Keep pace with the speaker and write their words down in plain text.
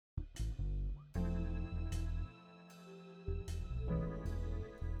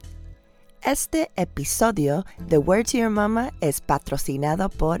Este episodio de Word to Your Mama es patrocinado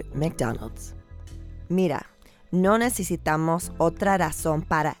por McDonald's. Mira, no necesitamos otra razón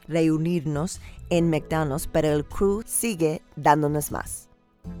para reunirnos en McDonald's, pero el crew sigue dándonos más.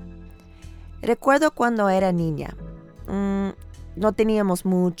 Recuerdo cuando era niña. No teníamos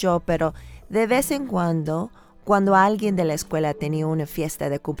mucho, pero de vez en cuando alguien de la escuela tenía una fiesta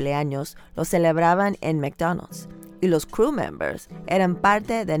de cumpleaños, lo celebraban en McDonald's. Y los crew members eran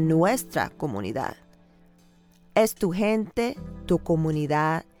parte de nuestra comunidad. Es tu gente, tu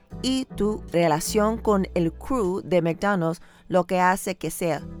comunidad y tu relación con el crew de McDonald's lo que hace que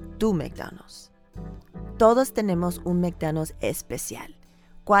sea tu McDonald's. Todos tenemos un McDonald's especial.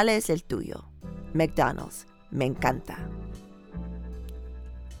 ¿Cuál es el tuyo? McDonald's. Me encanta.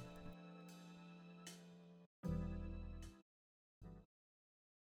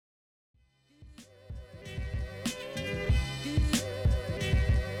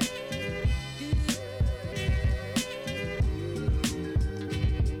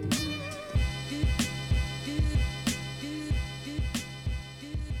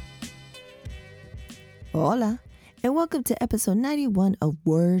 Hola, and welcome to episode 91 of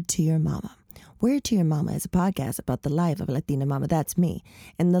Word to Your Mama. Word to Your Mama is a podcast about the life of a Latina mama, that's me,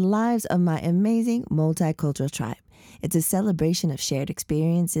 and the lives of my amazing multicultural tribe. It's a celebration of shared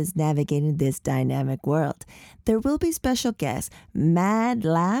experiences navigating this dynamic world. There will be special guests, mad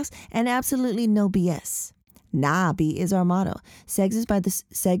laughs, and absolutely no BS. Nabi is our motto. Segments by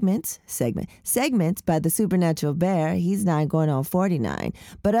the Supernatural Bear. He's 9 going on 49.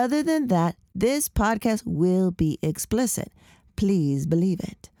 But other than that, this podcast will be explicit. Please believe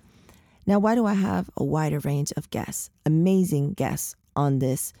it. Now, why do I have a wider range of guests, amazing guests on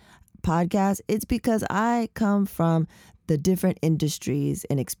this podcast? It's because I come from the different industries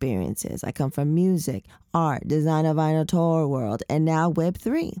and experiences. I come from music, art, design of vinyl tour world, and now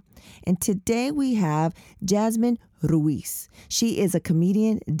Web3. And today we have Jasmine Ruiz. She is a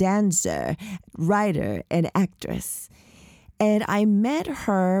comedian, dancer, writer, and actress. And I met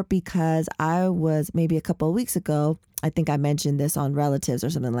her because I was maybe a couple of weeks ago, I think I mentioned this on Relatives or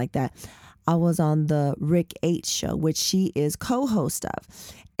something like that. I was on the Rick H show, which she is co-host of.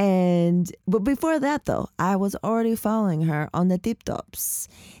 But before that, though, I was already following her on the Tip Tops.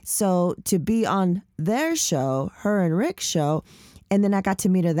 So to be on their show, her and Rick's show, and then I got to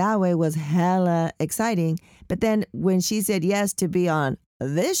meet her that way was hella exciting. But then when she said yes to be on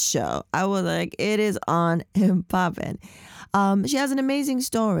this show, I was like, it is on and popping. She has an amazing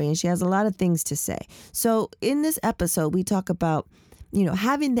story and she has a lot of things to say. So in this episode, we talk about,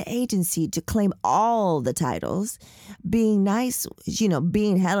 having the agency to claim all the titles, being nice,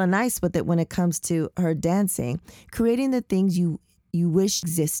 being hella nice with it when it comes to her dancing, creating the things you wish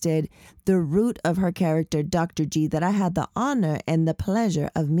existed, the root of her character, Dr. G, that I had the honor and the pleasure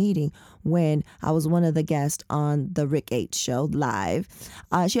of meeting when I was one of the guests on the Rick H show live.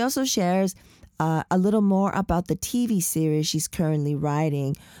 She also shares a little more about the TV series she's currently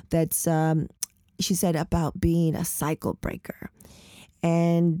writing that's, she said, about being a cycle breaker.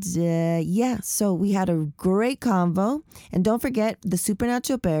 And so we had a great convo. And don't forget the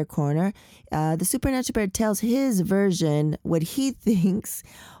Supernatural Bear Corner. The Supernatural Bear tells his version, what he thinks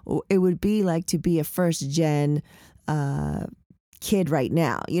it would be like to be a first-gen kid right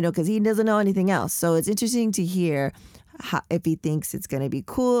now, because he doesn't know anything else. So it's interesting to hear if he thinks it's going to be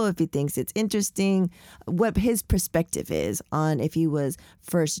cool, if he thinks it's interesting, what his perspective is on if he was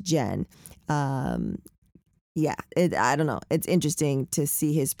first-gen. I don't know. It's interesting to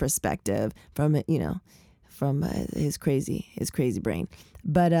see his perspective from his crazy brain.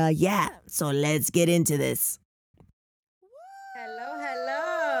 But so let's get into this.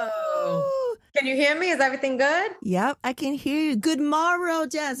 Hello. Can you hear me? Is everything good? Yep, I can hear you. Good morrow,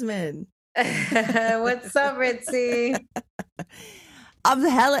 Jasmine. What's up, Ritzy?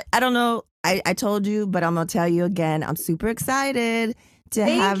 I don't know. I told you, but I'm going to tell you again. I'm super excited to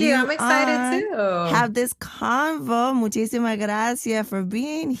have you. I'm excited too. Have this convo. Muchísimas gracias for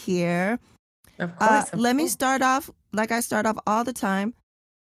being here. Of course. Let me start off like I start off all the time.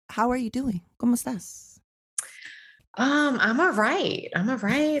 How are you doing? ¿Cómo estás? I'm all right.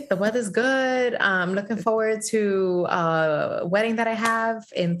 The weather's good. I'm looking forward to a wedding that I have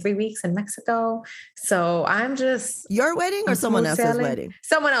in 3 weeks in Mexico. So I'm just your wedding or someone else's wedding?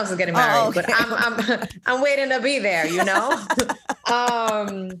 Someone else is getting married, okay. But I'm waiting to be there,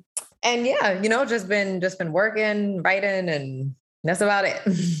 And yeah, just been working, writing, and that's about it.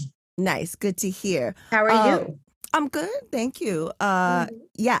 Nice. Good to hear. How are you? I'm good. Thank you.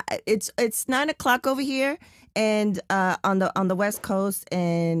 Yeah, it's 9:00 over here and on the West Coast,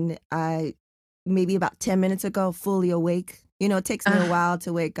 and I maybe about 10 minutes ago, fully awake You know, it takes me a while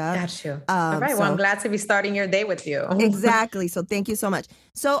to wake up. Got you. All right. Well, I'm glad to be starting your day with you. Exactly. So thank you so much.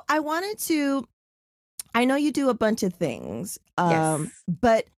 So I know you do a bunch of things, Yes.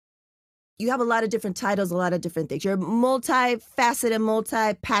 but you have a lot of different titles, a lot of different things. You're multifaceted,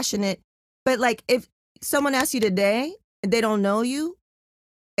 multi-passionate. But like if someone asks you today and they don't know you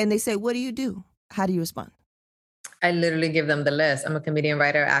and they say, what do you do? How do you respond? I literally give them the list. I'm a comedian,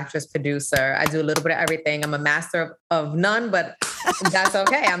 writer, actress, producer. I do a little bit of everything. I'm a master of none, but that's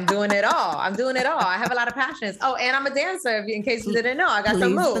okay. I'm doing it all. I have a lot of passions. Oh, and I'm a dancer. In case you didn't know, I got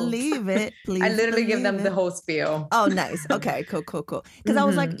some moves. Believe it. Please I literally give them the whole spiel. Oh, nice. Okay, cool. Because I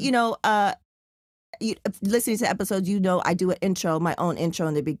was like, listening to episodes, I do an intro, my own intro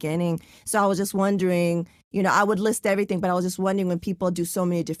in the beginning. So I was just wondering, I would list everything, but I was just wondering when people do so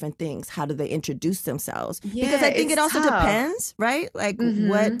many different things, how do they introduce themselves? Yeah, because I think it also tough. Depends, right? Like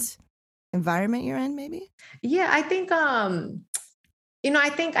what environment you're in, maybe? Yeah, I think, I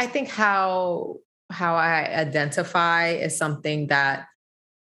think how I identify is something that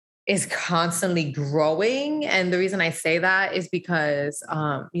is constantly growing. And the reason I say that is because,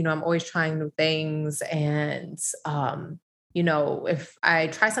 I'm always trying new things. And, if I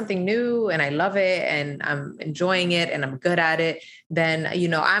try something new and I love it and I'm enjoying it and I'm good at it, then,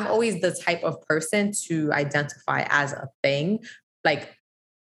 I'm always the type of person to identify as a thing. Like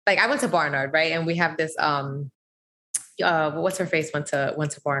I went to Barnard, right? And we have this, what's her face went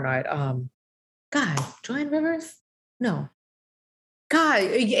to Barnard. God, Joanne Rivers? No. God,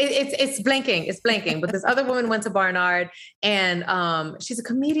 it's blanking. But this other woman went to Barnard, and she's a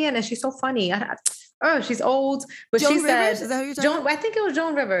comedian, and she's so funny. She's old, but Joan she Rivers? said, Is that who you're talking about? I think it was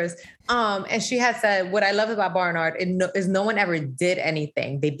Joan Rivers. And she had said, what I love about Barnard is no one ever did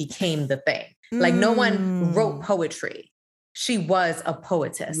anything; they became the thing. Like no one wrote poetry. She was a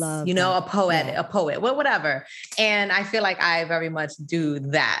poetess, a poet, whatever. And I feel like I very much do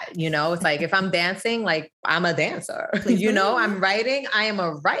that. It's like if I'm dancing, like I'm a dancer, I'm writing, I am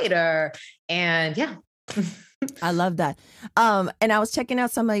a writer. And yeah. I love that. And I was checking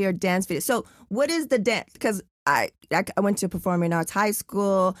out some of your dance videos. So what is the dance? Because I went to performing arts high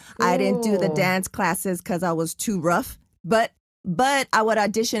school. Ooh. I didn't do the dance classes because I was too rough, but I would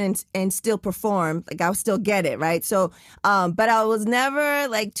audition and still perform. Like I would still get it, right? So, but I was never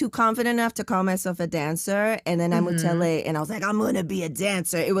like too confident enough to call myself a dancer. And then I moved to LA and I was like, I'm going to be a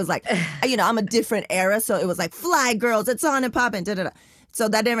dancer. It was like, I'm a different era. So it was like Fly Girls, it's on and popping, da-da-da. So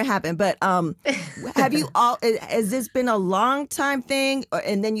that never happened. But has this been a long time thing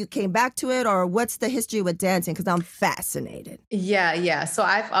and then you came back to it, or what's the history with dancing? Because I'm fascinated. Yeah. So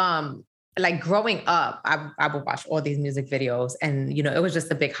I've, like growing up, I would watch all these music videos and, it was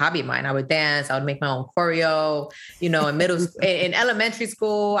just a big hobby of mine. I would dance, I would make my own choreo, in in elementary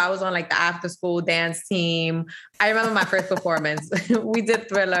school, I was on like the after school dance team. I remember my first performance. We did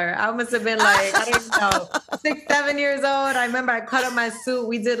Thriller. I must have been like, I don't know, 6, 7 years old. I remember I cut up my suit.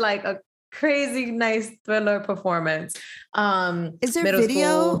 We did like a crazy nice Thriller performance. Is there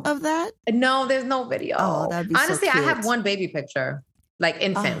video of that? No, there's no video. Oh, that'd be honestly, so cute. I have one baby picture. Like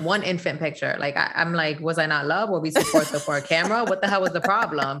one infant picture. Like I'm like, was I not loved? Were we too poor for a camera? What the hell was the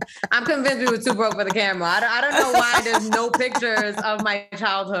problem? I'm convinced we were too broke for the camera. I don't know why there's no pictures of my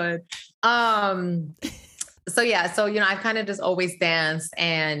childhood. So I kind of just always danced.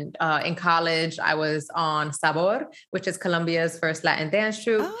 And in college, I was on Sabor, which is Colombia's first Latin dance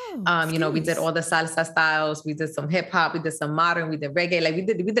troupe. We did all the salsa styles. We did some hip hop. We did some modern. We did reggae. Like we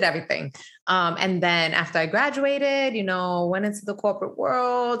did everything. And then after I graduated, went into the corporate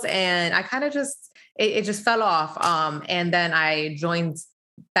world, and I kind of just it just fell off. And then I joined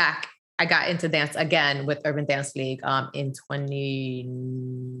back. I got into dance again with Urban Dance League in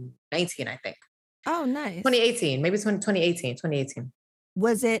 2019, I think. Oh, nice. 2018, maybe it's 2018.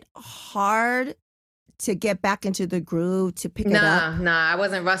 Was it hard to get back into the groove, to pick it up? Nah, I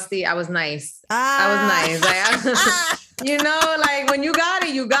wasn't rusty. I was nice. I was nice. Like when you got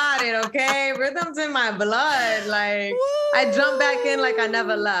it, okay? Rhythm's in my blood. Like I jumped back in like I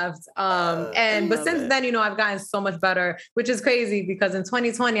never left. But since then, I've gotten so much better, which is crazy because in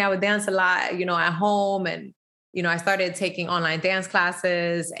 2020, I would dance a lot, at home, and I started taking online dance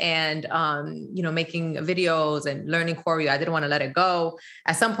classes and, making videos and learning choreo. I didn't want to let it go.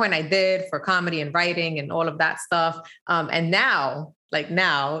 At some point I did for comedy and writing and all of that stuff. And now, like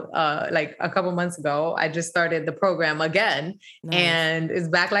a couple months ago, I just started the program again. Nice. And it's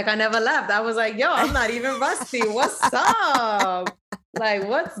back like I never left. I was like, yo, I'm not even rusty. What's up? Like,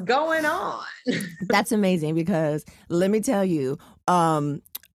 what's going on? That's amazing because let me tell you,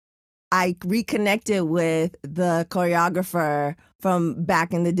 I reconnected with the choreographer from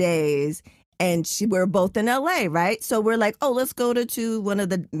back in the days, and we're both in LA, right? So we're like, oh, let's go to one of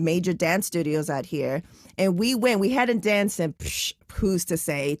the major dance studios out here. And we went. We hadn't danced in, who's to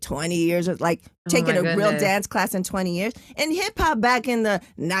say, 20 years, or like taking a real dance class in 20 years. And hip hop back in the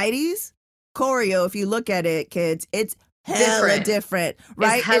 90s, choreo, if you look at it, kids, it's hella different,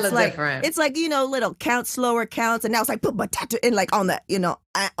 right? It's hella different. It's like, little slower counts, and now it's like and like on the,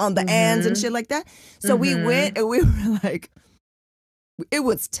 on the ands and shit like that. So we went and we were like, it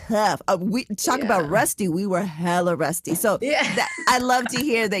was tough. We talk about rusty. We were hella rusty. So I love to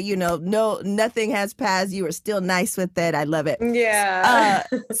hear that, nothing has passed. You were still nice with it. I love it. Yeah.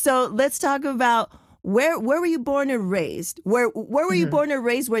 So let's talk about where were you born and raised? Where were you born and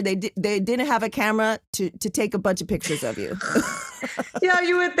raised where they didn't have a camera to take a bunch of pictures of you? Yeah,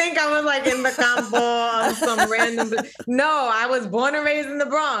 you would think I was like in the campo of some random. No, I was born and raised in the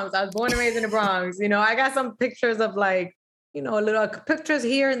Bronx. I got some pictures of like, little pictures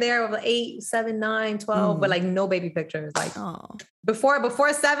here and there of 8, 7, 9, 12, but like no baby pictures. Like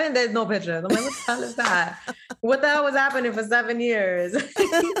before 7, there's no pictures. I'm like, what the hell is that? What the hell was happening for 7 years?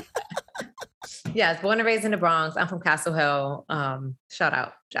 Yes, born and raised in the Bronx. I'm from Castle Hill. Shout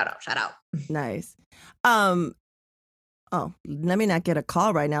out. Nice. Oh, let me not get a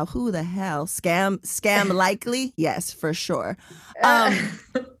call right now. Who the hell? Scam likely? Yes, for sure. I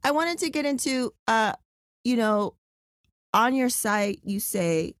wanted to get into, on your site, you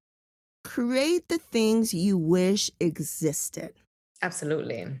say, create the things you wish existed.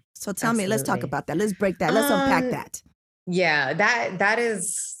 Absolutely. So tell me, let's talk about that. Let's break that. Let's unpack that. Yeah, that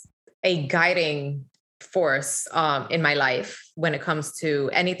is a guiding force in my life when it comes to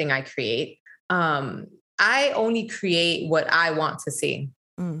anything I create. I only create what I want to see.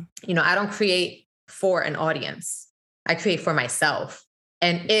 I don't create for an audience. I create for myself.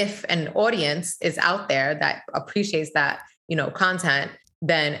 And if an audience is out there that appreciates that, content,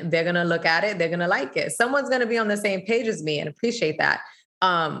 then they're going to look at it. They're going to like it. Someone's going to be on the same page as me and appreciate that.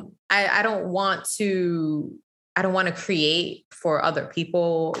 I don't want to create for other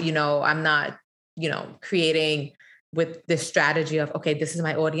people. I'm not, creating with this strategy of, okay, this is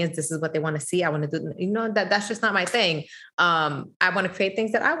my audience. This is what they want to see. I want to do, that's just not my thing. I want to create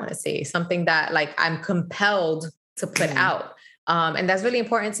things that I want to see, something that like I'm compelled to put out. And that's really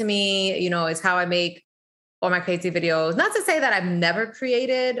important to me. It's how I make all my creative videos. Not to say that I've never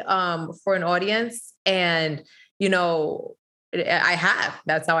created for an audience. And, I have.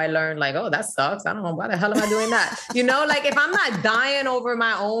 That's how I learned, like, oh, that sucks. I don't know, why the hell am I doing that? Like if I'm not dying over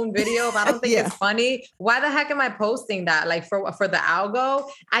my own video, if I don't think it's funny, why the heck am I posting that? Like for the algo,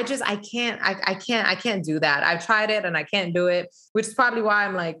 I can't do that. I've tried it and I can't do it, which is probably why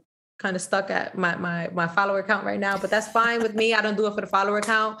I'm like kind of stuck at my follower count right now, but that's fine with me. I don't do it for the follower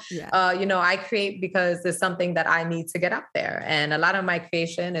count. I create because there's something that I need to get up there. And a lot of my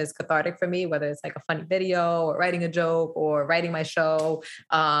creation is cathartic for me, whether it's like a funny video or writing a joke or writing my show.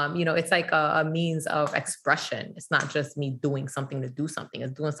 It's like a means of expression. It's not just me doing something to do something.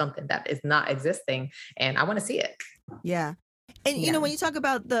 It's doing something that is not existing. And I want to see it. Yeah. And, when you talk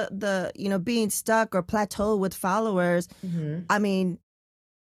about the being stuck or plateau with followers, I mean,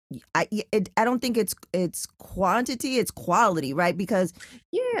 I don't think it's quantity, it's quality, right? Because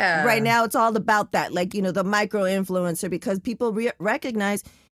right now it's all about that, like, the micro influencer, because people recognize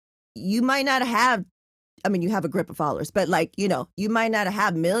you might not have, you have a grip of followers, but like, you might not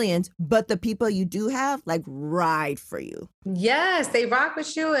have millions, but the people you do have like ride for you. Yes, they rock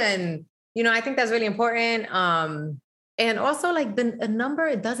with you. And, I think that's really important. And also like a number,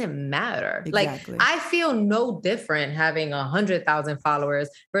 it doesn't matter. Exactly. Like I feel no different having 100,000 followers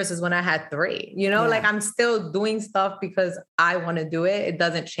versus when I had 3, like I'm still doing stuff because I want to do it. It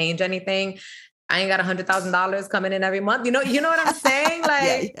doesn't change anything. I ain't got $100,000 coming in every month. You know what I'm saying?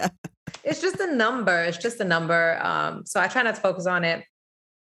 Like it's just a number. It's just a number. So I try not to focus on it.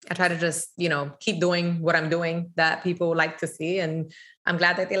 I try to just, keep doing what I'm doing that people like to see. And I'm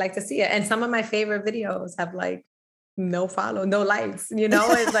glad that they like to see it. And some of my favorite videos have like no likes,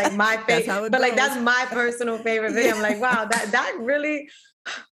 it's like my favorite, but like, that's my personal favorite video. I'm like, wow, that really,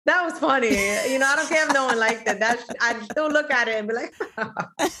 that was funny. I don't care if no one liked it. I still look at it and be like,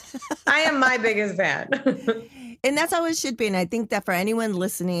 I am my biggest fan. And that's how it should be. And I think that for anyone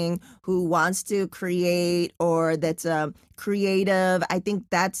listening who wants to create or that's creative, I think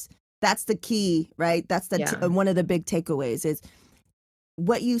that's the key, right? That's one of the big takeaways is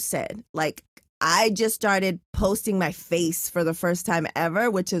what you said. Like, I just started posting my face for the first time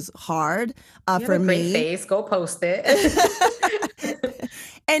ever, which is hard for me. Great face, go post it.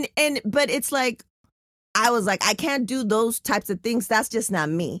 But it's like, I was like, I can't do those types of things. That's just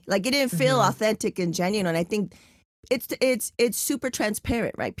not me. Like it didn't feel authentic and genuine. And I think it's super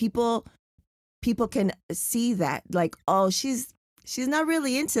transparent, right? People people can see that, like, oh, she's not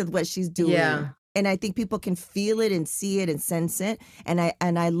really into what she's doing. Yeah. And I think people can feel it and see it and sense it. And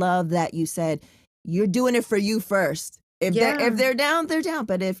I love that you said you're doing it for you first. If they're down, they're down.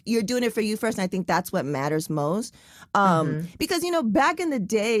 But if you're doing it for you first, and I think that's what matters most. Because, you know, back in the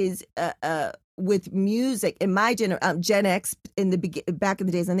days, with music in my Gen X back in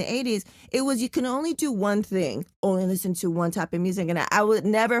the days in the 80s, it was you can only do one thing, only listen to one type of music, and I would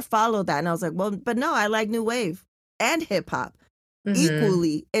never follow that. And I was like, well, but no, I like new wave and hip hop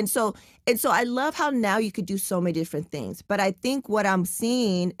equally. And so I love how now you could do so many different things. But I think what I'm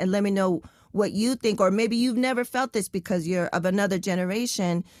seeing, and let me know what you think, or maybe you've never felt this because you're of another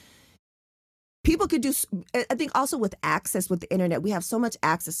generation. People could do, I think also with access with the internet, we have so much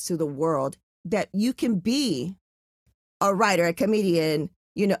access to the world that you can be a writer, a comedian,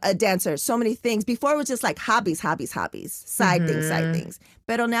 you know, a dancer, so many things. Before it was just like hobbies, side things.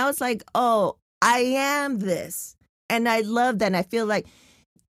 But now it's like, oh, I am this. And I love that. And I feel like,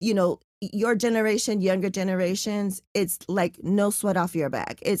 you know, your generation, younger generations, it's like no sweat off your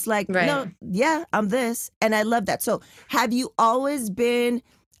back. It's like, no, yeah, I'm this. And I love that. So have you always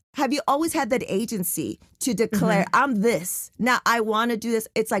had that agency to declare, I'm this? Now I want to do this.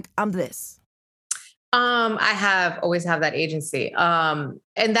 It's like, I'm this. I have always have that agency. And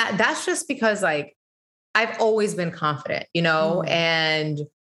that's just because like, I've always been confident, you know, and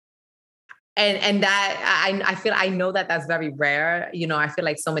that I know that that's very rare. You know, I feel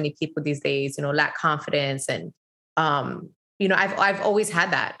like so many people these days, you know, lack confidence. And, you know, I've always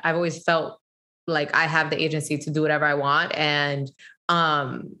had that. I've always felt like I have the agency to do whatever I want. And,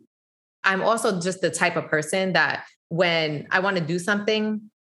 I'm also just the type of person that when I want to do something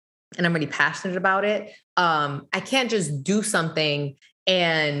and I'm really passionate about it, I can't just do something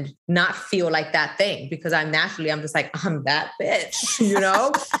and not feel like that thing, because I'm just like, I'm that bitch, you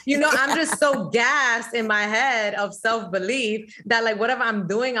know, I'm just so gassed in my head of self-belief that like, whatever I'm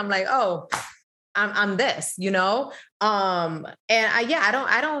doing, I'm like, oh, I'm this, you know? And I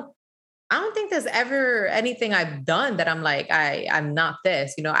don't think there's ever anything I've done that I'm like, I'm not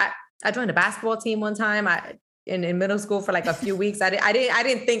this, you know. I joined a basketball team one time. In middle school for like a few weeks. I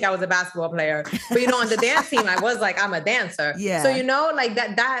didn't think I was a basketball player, but you know, on the dance team, I was like, I'm a dancer. Yeah. So, you know, like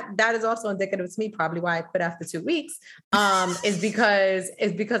that is also indicative to me, probably why I quit after 2 weeks, is because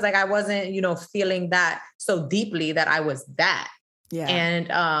like, I wasn't, you know, feeling that so deeply that I was that. Yeah.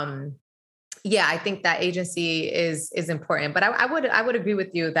 And, yeah, I think that agency is important, but I would agree with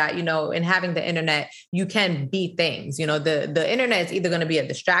you that, you know, in having the internet, you can be things, you know, the internet is either going to be a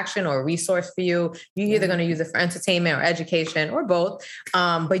distraction or a resource for you. You're either going to use it for entertainment or education or both.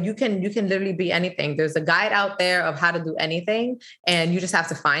 But you can literally be anything. There's a guide out there of how to do anything, and you just have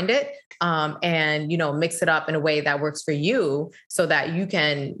to find it, and, you know, mix it up in a way that works for you so that you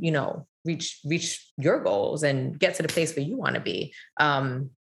can, you know, reach your goals and get to the place where you want to be.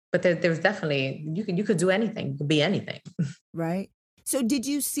 But there's definitely, you could do anything. You could be anything. Right. So did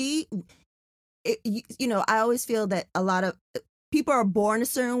you see, you know, I always feel that a lot of people are born a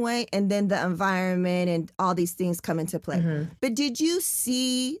certain way and then the environment and all these things come into play. But did you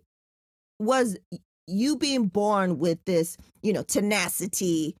see, was you being born with this, you know,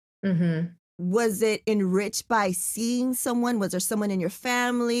 tenacity, was it enriched by seeing someone? Was there someone in your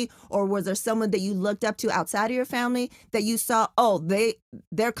family, or was there someone that you looked up to outside of your family that you saw, oh,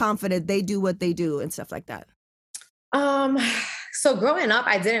 they're confident, they do what they do and stuff like that? So growing up,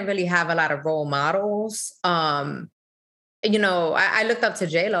 I didn't really have a lot of role models. You know, I looked up to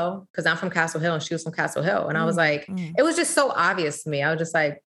J-Lo because I'm from Castle Hill and she was from Castle Hill. And I was like, it was just so obvious to me. I was just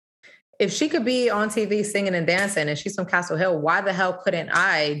like, if she could be on TV singing and dancing and she's from Castle Hill, why the hell couldn't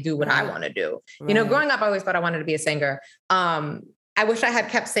I do what I want to do? Right. You know, growing up, I always thought I wanted to be a singer. I wish I had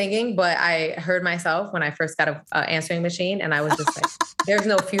kept singing, but I heard myself when I first got an answering machine and I was just like, there's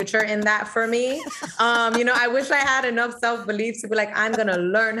no future in that for me. You know, I wish I had enough self-belief to be like, I'm going to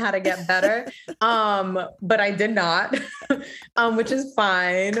learn how to get better. But I did not, which is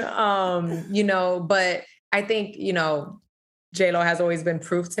fine. You know, but I think, you know, J-Lo has always been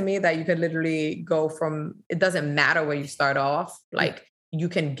proof to me that you could literally go from, it doesn't matter where you start off, like you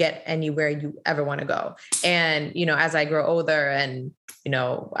can get anywhere you ever want to go. And, you know, as I grow older and, you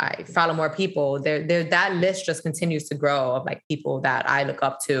know, I follow more people, there that list just continues to grow of like people that I look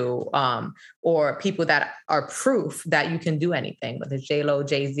up to, or people that are proof that you can do anything, whether it's J-Lo,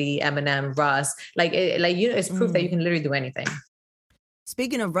 Jay-Z, Eminem, Russ, you know, it's proof that you can literally do anything.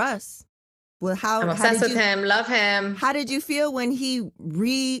 Speaking of Russ, well, I'm obsessed with him, love him. How did you feel when he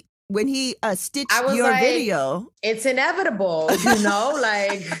when he stitched I was your like, video. It's inevitable,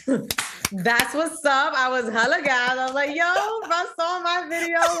 like that's what's up. I was hella gassed. I was like, yo, Russ saw my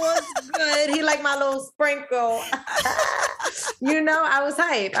video, was good. He liked my little sprinkle. I was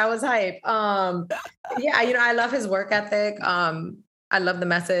hype. Yeah, I love his work ethic. I love the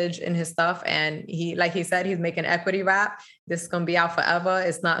message in his stuff. And he, like he said, he's making equity rap. This is going to be out forever.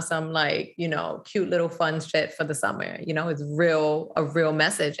 It's not some cute little fun shit for the summer. It's a real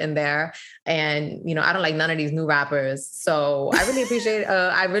message in there. And, I don't like none of these new rappers. So I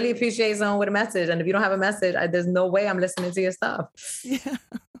really appreciate someone with a message. And if you don't have a message, there's no way I'm listening to your stuff. Yeah.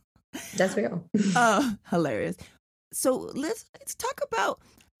 That's real. Oh, hilarious. So let's talk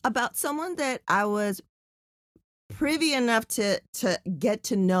about someone that I was privy enough to get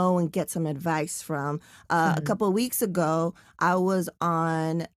to know and get some advice from. A couple of weeks ago, I was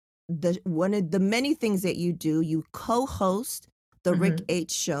on one of the many things that you do. You co-host the Rick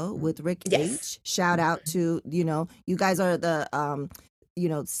H show with Rick H. Shout out to, you guys are the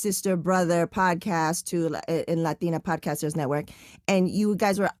sister brother podcast in Latina Podcasters Network. And you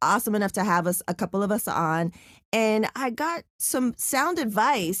guys were awesome enough to have a couple of us on. And I got some sound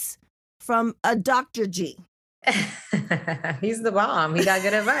advice from a Dr. G. He's the bomb. He got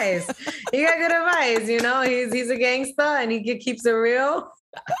good advice. He's a gangster and he keeps it real.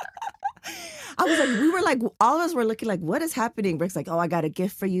 I was like, we were like, all of us were looking like, what is happening? Rick's like, oh, I got a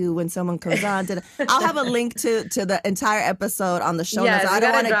gift for you when someone comes on. I'll have a link to the entire episode on the show notes. I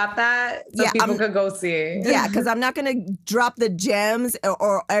don't want to drop that so people could go see. Yeah, because I'm not going to drop the gems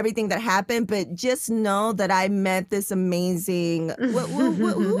or everything that happened, but just know that I met this amazing,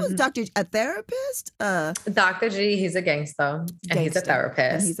 who was Dr. G? A therapist? Dr. G, he's a gangster. And he's a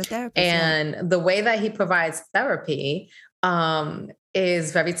therapist. And the way that he provides therapy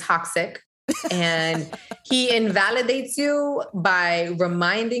is very toxic. And he invalidates you by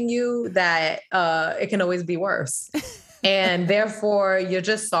reminding you that it can always be worse. And therefore, you're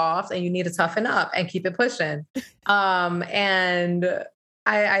just soft and you need to toughen up and keep it pushing. And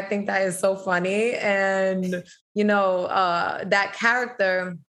I think that is so funny. And, that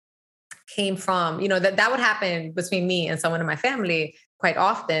character came from, that would happen between me and someone in my family quite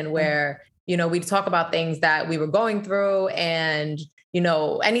often where, we'd talk about things that we were going through and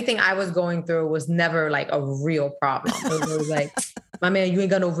anything I was going through was never like a real problem. It was like, my man, you ain't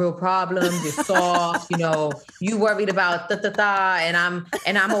got no real problems. You're soft, you worried about and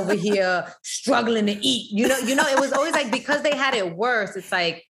I'm over here struggling to eat. It was always like, because they had it worse, it's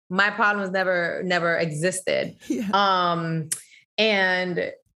like my problems never existed. Yeah.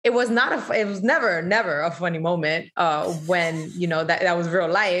 And it was never a funny moment when, that was real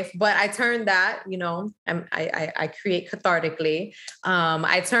life, but I turned that, I create cathartically.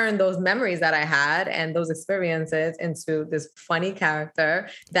 I turned those memories that I had and those experiences into this funny character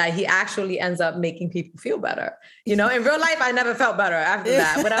that he actually ends up making people feel better. In real life, I never felt better after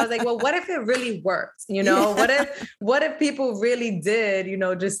that, but I was like, well, what if it really worked? What if people really did,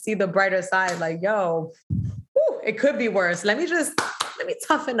 just see the brighter side, like, yo, it could be worse. Let me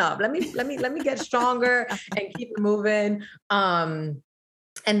toughen up. Let me get stronger and keep it moving. And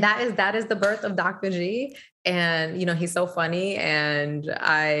that is the birth of Dr. G. And, he's so funny. And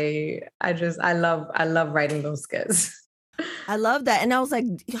I love writing those skits. I love that. And I was like,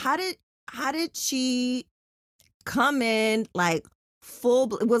 how did she come in like full,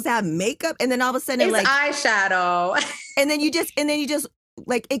 was that makeup? And then all of a sudden it's like eyeshadow. and then you just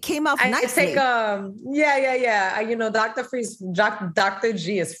like it came off nicely. Dr.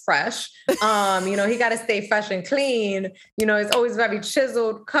 G is fresh. He got to stay fresh and clean. It's always very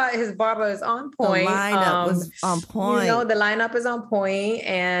chiseled cut. His barber is on point. The lineup was on point. The lineup is on point,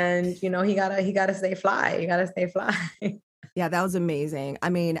 and he gotta stay fly. You gotta stay fly. Yeah, that was amazing. I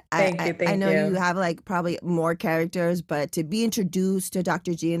mean, Thank I know you. You have like probably more characters, but to be introduced to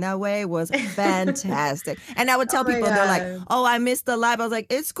Dr. G in that way was fantastic. And I would tell people, they're like, oh, I missed the live. I was like,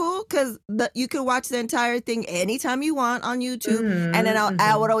 it's cool because you can watch the entire thing anytime you want on YouTube. Mm-hmm, and then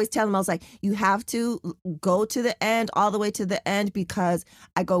I would always tell them, I was like, you have to go to the end, all the way to the end, because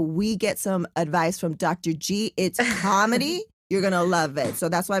we get some advice from Dr. G. It's comedy. You're going to love it. So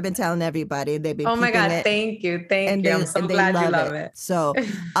that's why I've been telling everybody. They've been my God, thank you. I'm so glad you love it. So,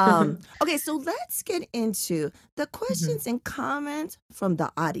 okay, so let's get into the questions and comments from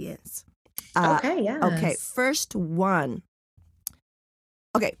the audience. Okay, yeah. Okay, first one.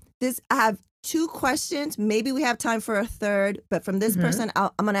 Okay, I have two questions. Maybe we have time for a third, but from this person,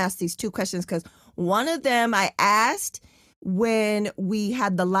 I'm going to ask these two questions because one of them I asked when we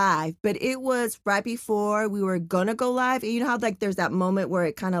had the live, but it was right before we were gonna go live. And you know how like there's that moment where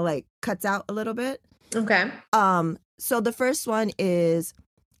it kind of like cuts out a little bit? Okay. So the first one is,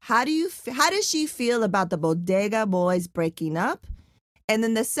 How does she feel about the Bodega Boys breaking up? And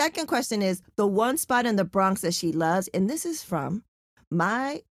then the second question is the one spot in the Bronx that she loves, and this is from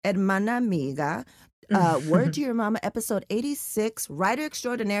my hermana amiga, Word to Your Mama, episode 86, writer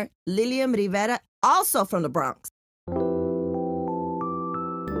extraordinaire Lilian Rivera, also from the Bronx.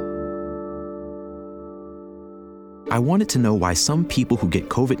 I wanted to know why some people who get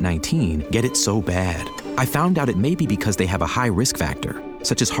COVID-19 get it so bad. I found out it may be because they have a high risk factor,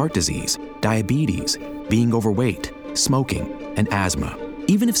 such as heart disease, diabetes, being overweight, smoking, and asthma.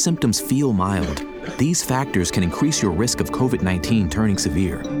 Even if symptoms feel mild, these factors can increase your risk of COVID-19 turning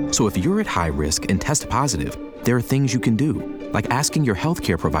severe. So if you're at high risk and test positive, there are things you can do, like asking your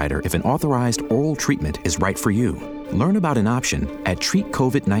healthcare provider if an authorized oral treatment is right for you. Learn about an option at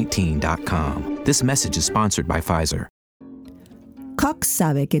treatcovid19.com. This message is sponsored by Pfizer. Cox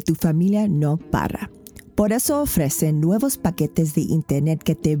sabe que tu familia no para. Por eso ofrece nuevos paquetes de Internet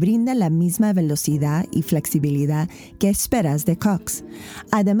que te brindan la misma velocidad y flexibilidad que esperas de Cox.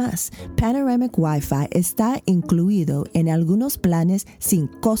 Además, Panoramic Wi-Fi está incluido en algunos planes sin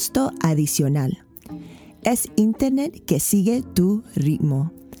costo adicional. Es Internet que sigue tu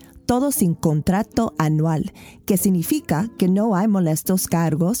ritmo. Todo sin contrato anual, que significa que no hay molestos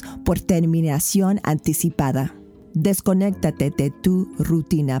cargos por terminación anticipada. Desconéctate de tu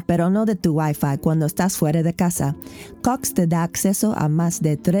rutina, pero no de tu Wi-Fi cuando estás fuera de casa. Cox te da acceso a más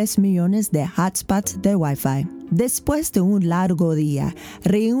de 3 millones de hotspots de Wi-Fi. Después de un largo día,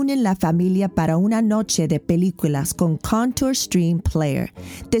 reúnen la familia para una noche de películas con Contour Stream Player.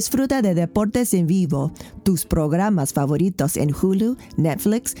 Disfruta de deportes en vivo, tus programas favoritos en Hulu,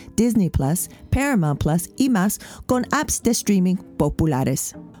 Netflix, Disney Plus, Paramount Plus y más con apps de streaming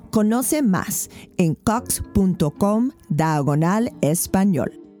populares. Conoce más en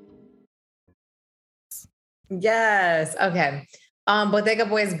cox.com/español. Yes. Okay. Bodega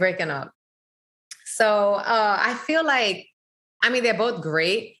Boys breaking up. So I feel like, I mean, they're both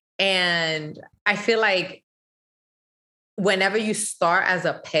great. And I feel like whenever you start as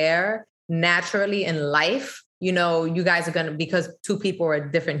a pair, naturally in life, you know, you guys are going to, because two people are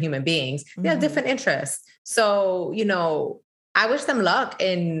different human beings, they have different interests. So, you know, I wish them luck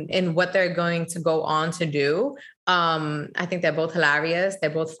in what they're going to go on to do. I think they're both hilarious. They're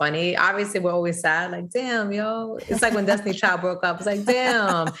both funny. Obviously, we're always sad, like, damn, yo. It's like when Destiny Child broke up. It's like,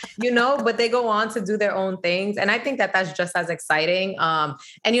 damn, you know, but they go on to do their own things. And I think that that's just as exciting.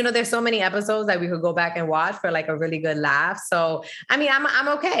 And, you know, there's so many episodes that we could go back and watch for like a really good laugh. So, I mean, I'm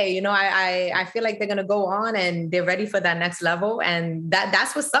okay. You know, I feel like they're going to go on and they're ready for that next level. And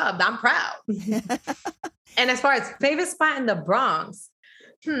that's what's up. I'm proud. And as far as favorite spot in the Bronx,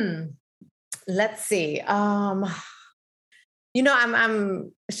 let's see. You know,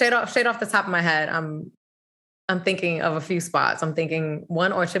 I'm straight off the top of my head. I'm thinking of a few spots. I'm thinking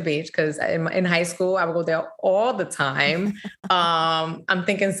one, Orchard Beach, because in high school I would go there all the time. I'm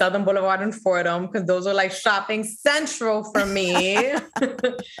thinking Southern Boulevard and Fordham, because those are like shopping central for me.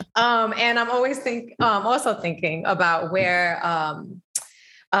 And I'm always also thinking about where.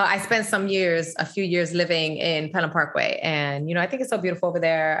 I spent a few years living in Pelham Parkway. And, you know, I think it's so beautiful over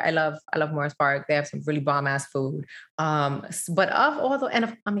there. I love Morris Park. They have some really bomb ass food. But of all the,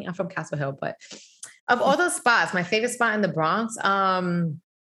 and I'm from Castle Hill, but of all those spots, my favorite spot in the Bronx, I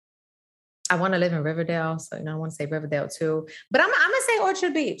want to live in Riverdale. So, you know, I want to say Riverdale too, but I'm going to say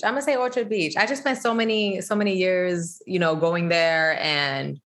Orchard Beach. I just spent so many years, you know, going there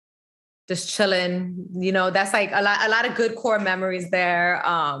and just chilling, you know, that's like a lot of good core memories there.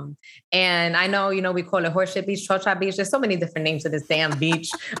 And I know, you know, we call it Horseshit Beach, Chocha Beach. There's so many different names to this damn beach.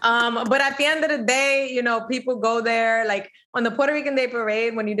 But at the end of the day, you know, people go there, like on the Puerto Rican Day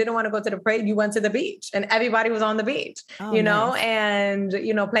Parade, when you didn't want to go to the parade, you went to the beach and everybody was on the beach, you know, and,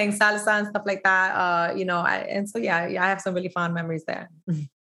 you know, playing salsa and stuff like that. You know, I have some really fond memories there.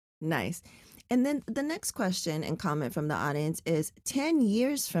 Nice. And then the next question and comment from the audience is 10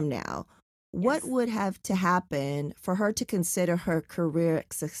 years from now, what would have to happen for her to consider her career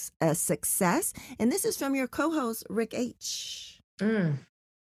a success? And this is from your co-host, Rick H.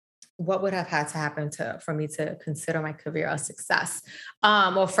 What would have had to happen for me to consider my career a success?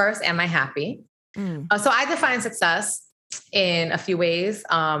 Well, first, am I happy? So I define success in a few ways.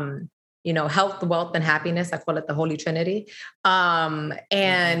 You know, health, wealth, and happiness. I call it the Holy Trinity. But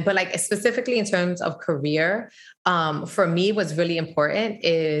like specifically in terms of career, for me, what's really important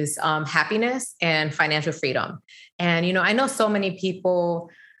is happiness and financial freedom. And, you know, I know so many people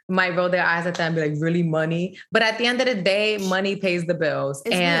might roll their eyes at that and be like, really, money? But at the end of the day, money pays the bills.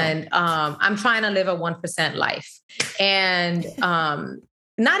 I'm trying to live a 1% life. And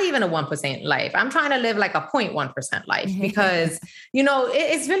not even a 1% life. I'm trying to live like a 0.1% life because,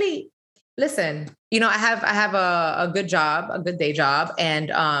 it's really, listen, I have a good job, a good day job. And,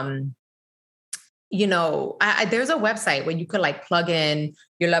 there's a website where you could like plug in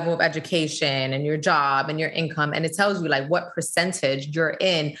your level of education and your job and your income. And it tells you like what percentage you're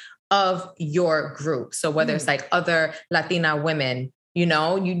in of your group. So whether it's like other Latina women, you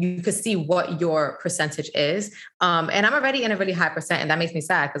could see what your percentage is. And I'm already in a really high percent. And that makes me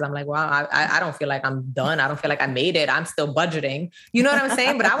sad because I'm like, wow, I don't feel like I'm done. I don't feel like I made it. I'm still budgeting. You know what I'm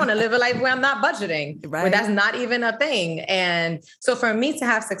saying? But I want to live a life where I'm not budgeting, where that's not even a thing. And so for me to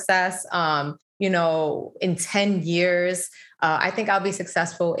have success, in 10 years, I think I'll be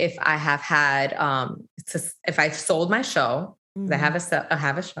successful if I have had, if I've sold my show. I have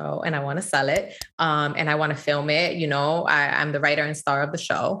a show and I want to sell it. And I want to film it. I'm the writer and star of the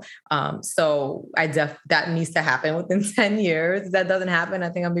show. So that needs to happen within 10 years. If that doesn't happen, I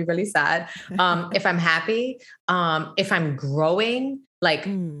think I'll be really sad. If I'm happy, if I'm growing, like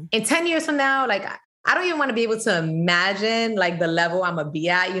in 10 years from now, like I don't even want to be able to imagine like the level I'm gonna be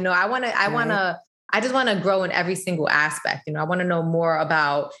at. I just want to grow in every single aspect. I want to know more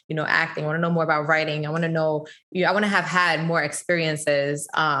about, acting. I want to know more about writing. I want to know, I want to have had more experiences.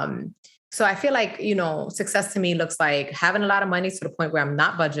 So I feel like, success to me looks like having a lot of money to the point where I'm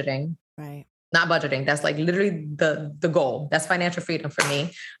not budgeting. Right. Not budgeting. That's like literally the goal. That's financial freedom for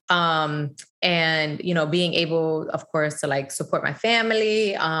me. And, being able, of course, to like support my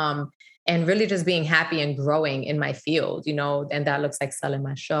family, and really just being happy and growing in my field, and that looks like selling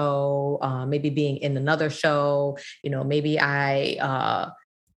my show, maybe being in another show, maybe I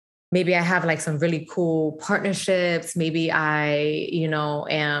have like some really cool partnerships. Maybe I,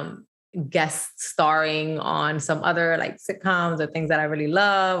 am guest starring on some other like sitcoms or things that I really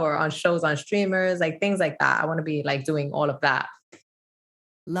love, or on shows on streamers, like things like that. I want to be like doing all of that.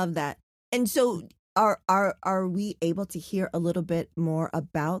 Love that. And so are we able to hear a little bit more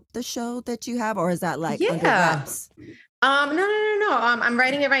about the show that you have, or is that like under wraps? No. I'm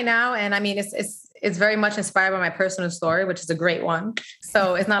writing it right now, and I mean it's very much inspired by my personal story, which is a great one.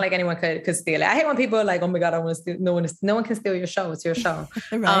 So it's not like anyone could steal it. I hate when people are like, "Oh my God, I want to steal." No one can steal your show. It's your show.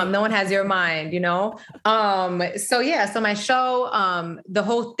 Right. No one has your mind. So my show, the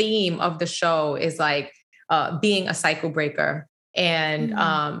whole theme of the show is like being a cycle breaker and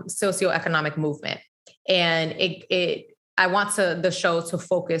socioeconomic movement. And I want the show to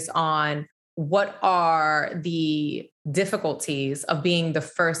focus on what are the difficulties of being the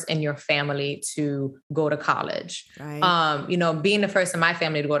first in your family to go to college. Right. Being the first in my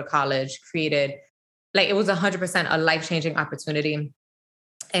family to go to college created, like, it was 100% a life-changing opportunity.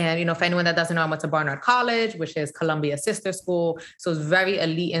 And, for anyone that doesn't know, I went to Barnard College, which is Columbia's sister school. So it's a very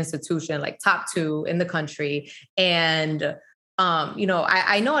elite institution, like top 2 in the country. And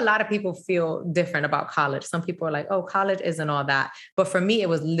I know a lot of people feel different about college. Some people are like, oh, college isn't all that. But for me, it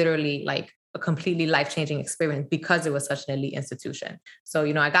was literally like a completely life-changing experience because it was such an elite institution. So,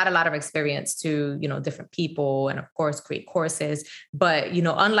 I got a lot of experience to, different people and of course create courses. But,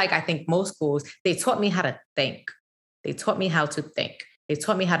 unlike I think most schools, they taught me how to think. They taught me how to think. They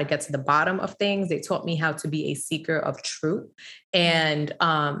taught me how to get to the bottom of things. They taught me how to be a seeker of truth. And,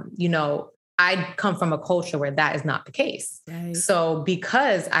 I come from a culture where that is not the case. Right. So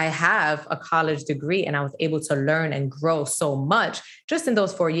because I have a college degree and I was able to learn and grow so much just in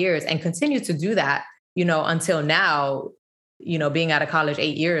those 4 years and continue to do that, until now, being out of college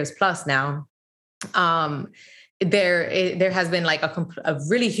 8 years plus now, there has been like a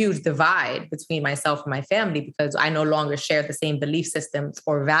really huge divide between myself and my family because I no longer share the same belief systems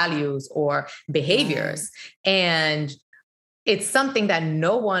or values or behaviors. Right. And it's something that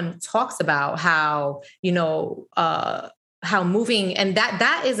no one talks about, how moving, and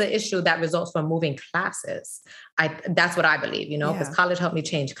that is an issue that results from moving classes. That's what I believe, because college helped me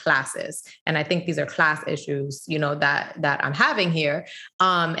change classes. And I think these are class issues, that I'm having here.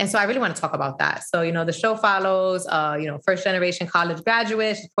 And so I really want to talk about that. So, the show follows, first generation college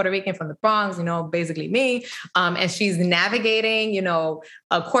graduate, she's Puerto Rican from the Bronx, basically me. And she's navigating,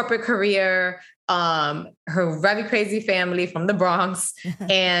 a corporate career, her very crazy family from the Bronx.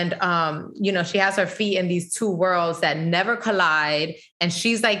 And, she has her feet in these two worlds that never collide. And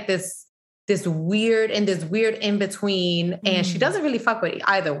she's like this weird in between. And she doesn't really fuck with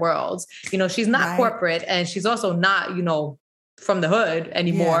either worlds. She's not corporate and she's also not, from the hood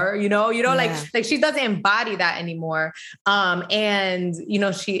anymore, you know, Yeah. like she doesn't embody that anymore. And you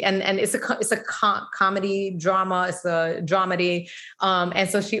know, and it's a comedy drama, it's a dramedy. And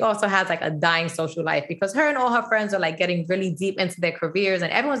so she also has like a dying social life because her and all her friends are like getting really deep into their careers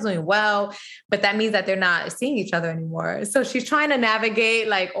and everyone's doing well, but that means that they're not seeing each other anymore. So she's trying to navigate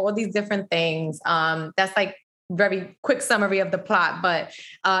like all these different things. That's like very quick summary of the plot, but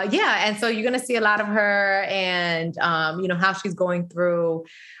yeah. And so you're going to see a lot of her and, you know, how she's going through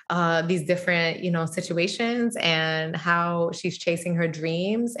these different, you know, situations and how she's chasing her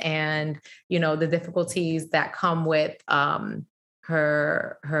dreams and, you know, the difficulties that come with her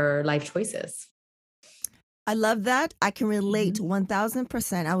life choices. I love that. I can relate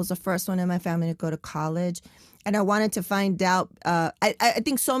 1000%. I was the first one in my family to go to college. And I wanted to find out, I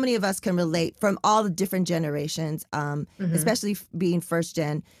think so many of us can relate from all the different generations, especially being first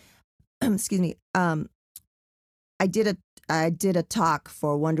gen. Excuse me. I did a talk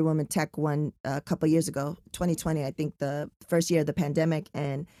for Wonder Woman Tech One a couple of years ago, 2020, I think the first year of the pandemic.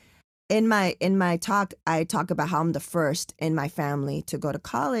 And in my talk, I talk about how I'm the first in my family to go to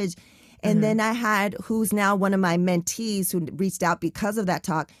college. And then I had, who's now one of my mentees who reached out because of that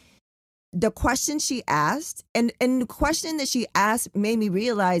talk, the question she asked, and the question that she asked made me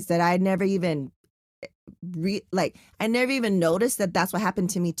realize that I never even noticed that that's what happened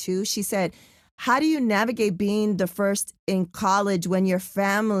to me too. She said, how do you navigate being the first in college when your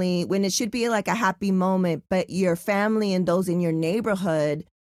family, when it should be like a happy moment, but your family and those in your neighborhood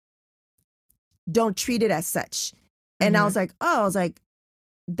don't treat it as such? And I was like,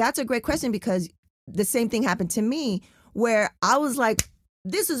 that's a great question, because the same thing happened to me where I was like,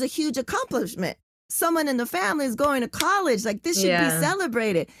 this is a huge accomplishment. Someone in the family is going to college. Like, this should be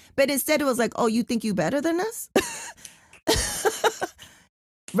celebrated. But instead it was like, oh, you think you better than us?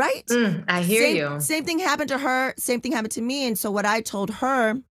 Right? I hear you. Same thing happened to her. Same thing happened to me. And so what I told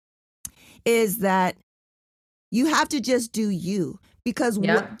her is that you have to just do you. Because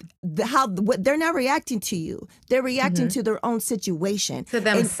what they're not reacting to you. They're reacting to their own situation. To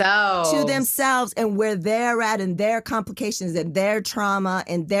themselves. And where they're at and their complications and their trauma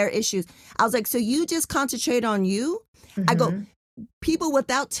and their issues. I was like, so you just concentrate on you? I go, people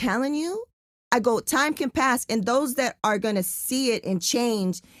without telling you, I go, time can pass. And those that are going to see it and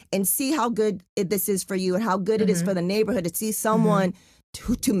change and see how good this is for you and how good it is for the neighborhood to see someone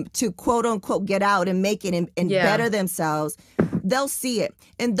to quote unquote get out and make it and better themselves, they'll see it.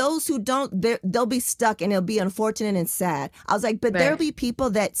 And those who don't, they'll be stuck and it'll be unfortunate and sad. I was like, but there'll be people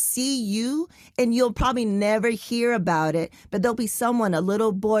that see you and you'll probably never hear about it, but there'll be someone, a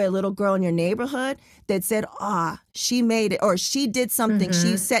little boy, a little girl in your neighborhood that said, she made it, or she did something.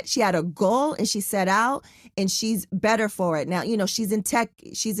 She had a goal and she set out and she's better for it. Now, you know, she's in tech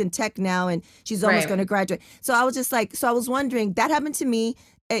now and she's almost going to graduate. So I was just like, I was wondering, that happened to me.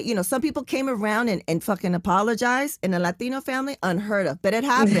 You know, some people came around and fucking apologized in a Latino family, unheard of, but it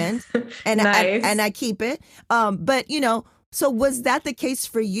happened. And nice. I keep it. But you know, so was that the case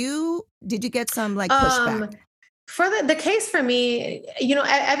for you? Did you get some like pushback? For the case for me, you know,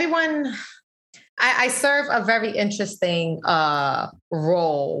 everyone, I serve a very interesting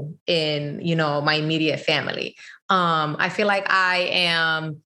role in, you know, my immediate family. I feel like I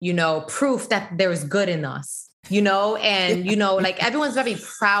am, you know, proof that there's good in us, you know, and, you know, like everyone's very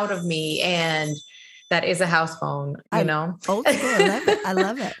proud of me, and that is a house phone, you know. Old school, I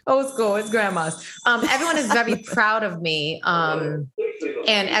love it. Old school, it's grandma's. Everyone is very proud of me, and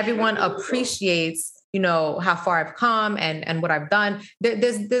everyone appreciates, you know, how far I've come and what I've done.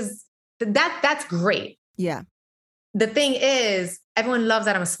 That's great. Yeah. The thing is, everyone loves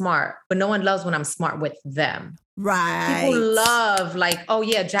that I'm smart, but no one loves when I'm smart with them. Right. People love like, oh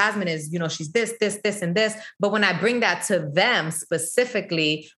yeah, Jasmine is, you know, she's this, and this. But when I bring that to them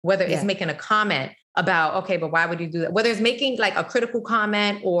specifically, whether it's making a comment about, okay, but why would you do that? Whether it's making like a critical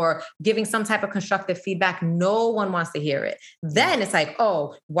comment or giving some type of constructive feedback, no one wants to hear it. Then it's like,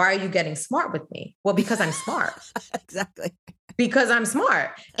 oh, why are you getting smart with me? Well, because I'm smart. Exactly. Because I'm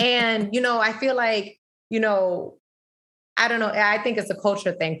smart. And, you know, I feel like, you know, I don't know. I think it's a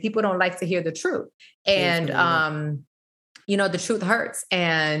culture thing. People don't like to hear the truth. And, you know, the truth hurts.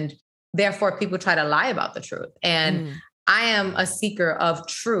 And therefore people try to lie about the truth. And I am a seeker of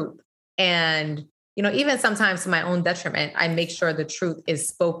truth. And, you know, even sometimes to my own detriment, I make sure the truth is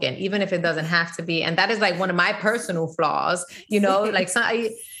spoken, even if it doesn't have to be. And that is like one of my personal flaws, you know, like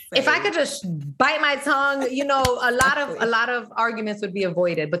if I could just bite my tongue, you know, a lot of arguments would be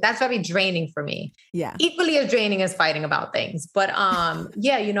avoided, but that's very draining for me. Yeah. Equally as draining as fighting about things. But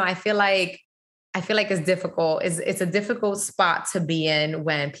yeah, you know, I feel like I feel like it's difficult. It's a difficult spot to be in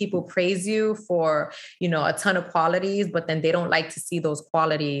when people praise you for, a ton of qualities, but then they don't like to see those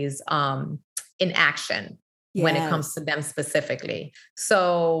qualities in action when it comes to them specifically.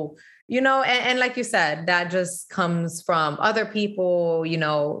 So, and like you said, that just comes from other people,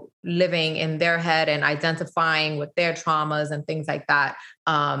 living in their head and identifying with their traumas and things like that.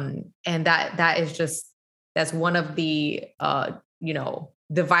 And that's one of the,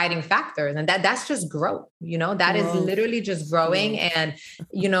 dividing factors. And that's just growth, that is literally just growing. And,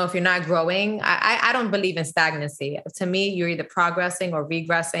 if you're not growing, I don't believe in stagnancy. To me, you're either progressing or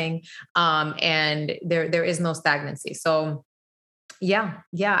regressing. And there is no stagnancy. So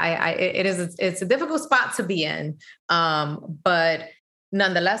it's a difficult spot to be in. But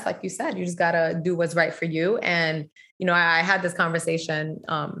nonetheless, like you said, you just gotta do what's right for you. And, I had this conversation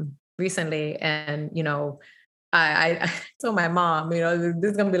recently, and, I told my mom, this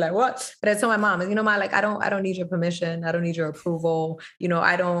is going to be like, what? But I told my mom, Ma, like, I don't need your permission. I don't need your approval.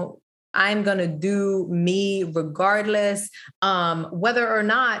 I'm going to do me regardless, whether or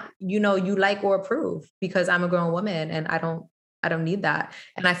not, you like or approve, because I'm a grown woman and I don't need that.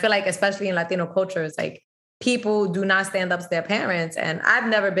 And I feel like, especially in Latino culture, it's like people do not stand up to their parents. And I've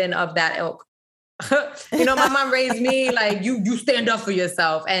never been of that ilk. My mom raised me like, you stand up for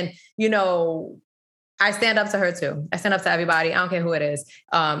yourself. And, I stand up to her too. I stand up to everybody. I don't care who it is.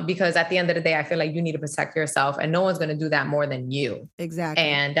 Because at the end of the day, I feel like you need to protect yourself, and no one's going to do that more than you. Exactly.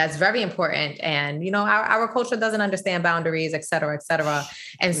 And that's very important. And, our culture doesn't understand boundaries, et cetera, et cetera.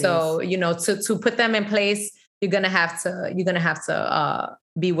 And so, to put them in place, you're going to have to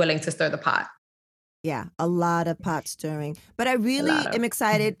be willing to stir the pot. Yeah, a lot of pot stirring. But I really am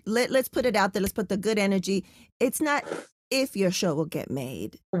excited. Let's put it out there. Let's put the good energy. It's not if your show will get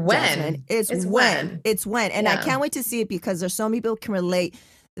made. When? Jasmine. It's when. It's when. And I can't wait to see it, because there's so many people can relate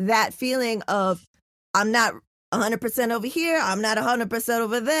that feeling of, I'm not 100% over here. I'm not 100%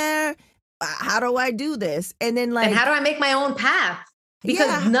 over there. How do I do this? And then and how do I make my own path?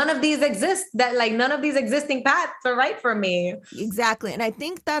 Because none of these exist, none of these existing paths are right for me. Exactly. And I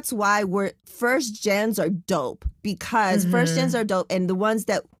think that's why first gens are dope, because first gens are dope. And the ones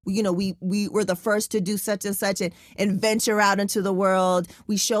that, we were the first to do such and such and venture out into the world.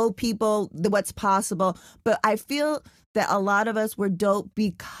 We show people what's possible. But I feel that a lot of us were dope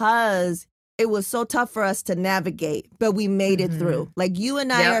because it was so tough for us to navigate, but we made it through. Like you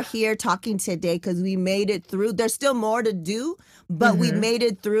and I are here talking today because we made it through. There's still more to do, but we made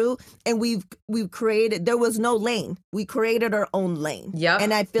it through, and we've created, there was no lane. We created our own lane.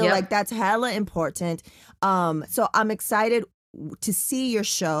 And I feel like that's hella important. So I'm excited to see your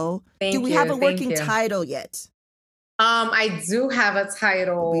show. Do we have a working title yet? I do have a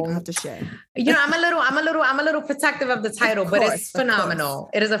title. We don't have to share. I'm a little protective of the title, but it's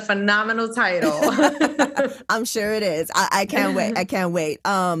phenomenal. It is a phenomenal title. I'm sure it is. I can't wait. I can't wait.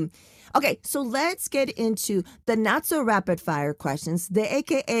 Okay, so let's get into the not so rapid fire questions, the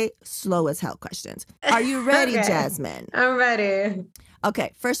AKA slow as hell questions. Are you ready, Jasmine? I'm ready.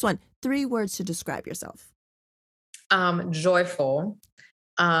 Okay, first one. 3 words to describe yourself. Joyful,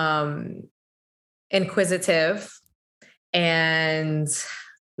 inquisitive, and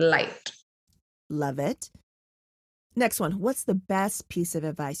light. Love it. Next one. What's the best piece of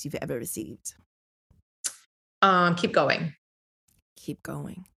advice you've ever received? Keep going. Keep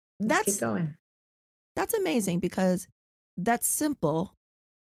going. Keep going. That's amazing, because that's simple,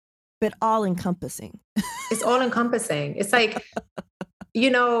 but all encompassing. It's all encompassing. It's like,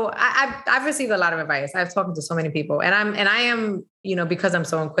 I've received a lot of advice. I've talked to so many people, and I am, because I'm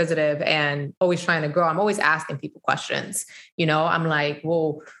so inquisitive and always trying to grow, I'm always asking people questions. I'm like,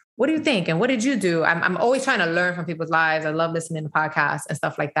 well, what do you think? And what did you do? I'm always trying to learn from people's lives. I love listening to podcasts and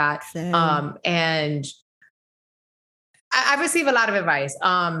stuff like that. Same. And I receive a lot of advice.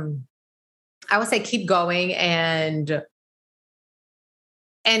 I would say keep going and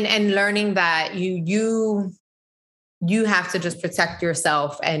learning that you have to just protect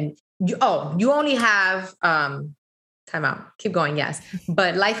yourself, and you only have time out. Keep going. Yes.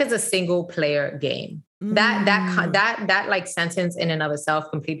 But life is a single player game. That like sentence in and of itself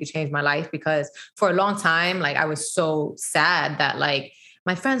completely changed my life, because for a long time, like I was so sad that like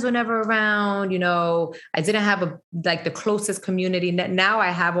my friends were never around, I didn't have the closest community. Now I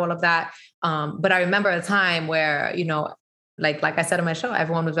have all of that. But I remember a time where, like I said on my show,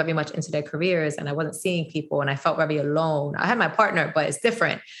 everyone was very much into their careers, and I wasn't seeing people, and I felt very alone. I had my partner, but it's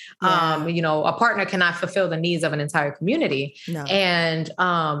different. Yeah. A partner cannot fulfill the needs of an entire community. No. And,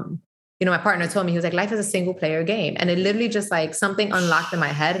 my partner told me, he was like, life is a single player game. And it literally just like something unlocked in my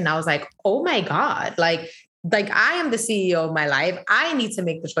head. And I was like, oh my God, like like I am the CEO of my life. I need to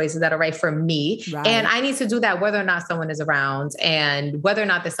make the choices that are right for me. Right. And I need to do that whether or not someone is around and whether or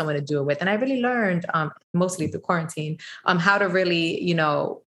not there's someone to do it with. And I really learned, mostly through quarantine, how to really,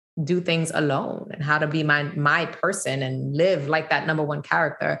 do things alone and how to be my person and live like that number one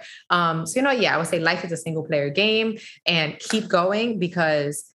character. I would say life is a single player game, and keep going,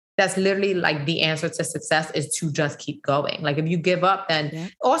 because that's literally like the answer to success is to just keep going. Like if you give up,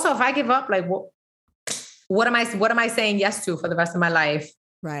 then also if I give up, like what am I saying yes to for the rest of my life?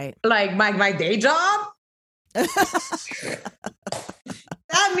 Right. Like my day job?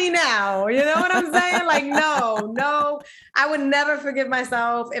 Not me now. You know what I'm saying? Like, no, I would never forgive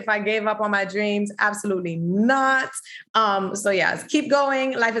myself if I gave up on my dreams. Absolutely not. Keep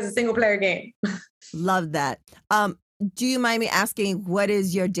going. Life is a single player game. Love that. Do you mind me asking, what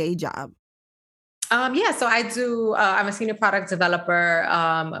is your day job? So I do, I'm a senior product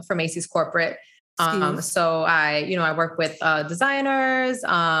developer for Macy's Corporate. So I work with designers,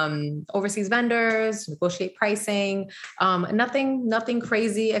 overseas vendors, negotiate pricing, nothing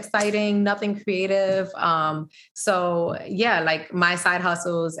crazy exciting, nothing creative. Like my side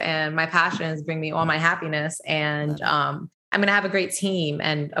hustles and my passions bring me all my happiness, and I'm going to have a great team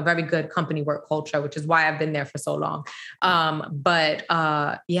and a very good company work culture, which is why I've been there for so long. Like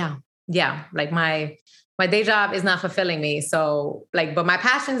my day job is not fulfilling me. So but my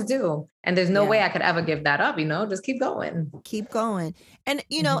passions do. And there's no way I could ever give that up, just keep going. Keep going. And,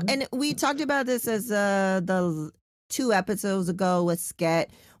 and we talked about this as the 2 episodes ago with Sket,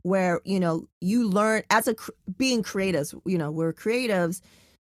 where, you learn being creatives, we're creatives,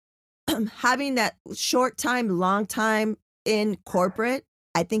 having that short time, long time in corporate,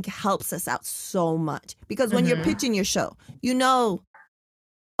 I think helps us out so much, because when you're pitching your show,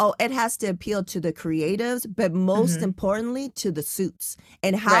 it has to appeal to the creatives, but most importantly to the suits,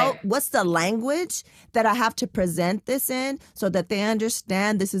 and what's the language that I have to present this in so that they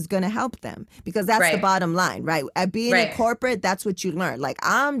understand this is going to help them, because that's the bottom line, right? At being in corporate, that's what you learn. Like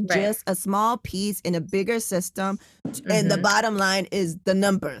I'm just a small piece in a bigger system, and the bottom line is the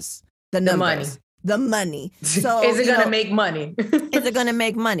numbers, the money. The money. So is it going to make money? Is it going to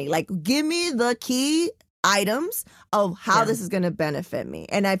make money? Like, give me the key items of how this is going to benefit me.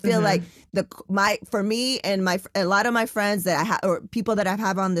 And I feel like for me and a lot of my friends that I have, or people that I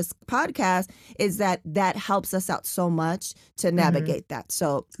have on this podcast, is that helps us out so much to navigate that.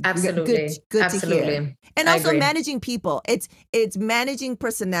 So absolutely, good to hear. And also managing people. It's managing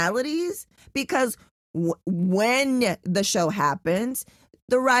personalities, because when the show happens,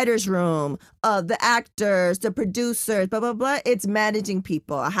 the writer's room, the actors, the producers, blah, blah, blah. It's managing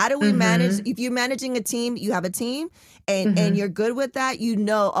people. How do we manage? If you're managing a team, you have a team, and you're good with that,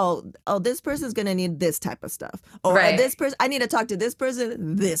 this person's going to need this type of stuff. Or this person, I need to talk to this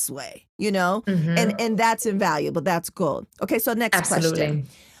person this way, and that's invaluable. That's gold. Okay, so next question.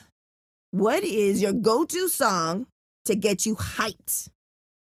 What is your go-to song to get you hyped?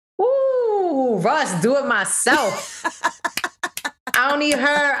 Ooh, Russ, do it myself. I don't need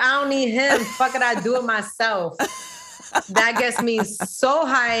her. I don't need him. Fuck it, I do it myself. That gets me so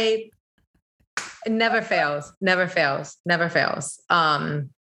hyped. It never fails. Never fails. Never fails.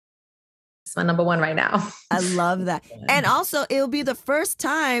 It's my number one right now. I love that. And also, it'll be the first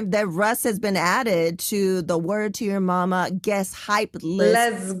time that Russ has been added to the Word to Your Mama guest hype list.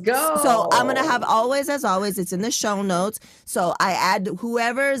 Let's go. So I'm going to have always, as always, it's in the show notes. So I add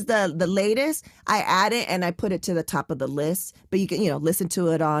whoever's the latest, I add it and I put it to the top of the list. But you can, listen to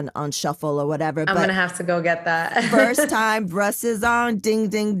it on shuffle or whatever. I'm going to have to go get that. First time Russ is on. Ding,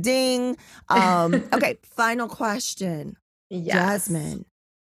 ding, ding. Okay, final question. Yes. Jasmine.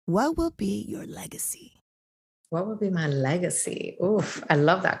 What will be your legacy? What would be my legacy? Oof, I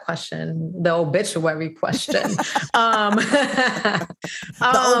love that question. The obituary question. The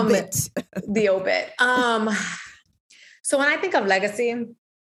obit. The obit. So when I think of legacy,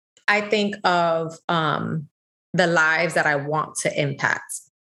 I think of the lives that I want to impact.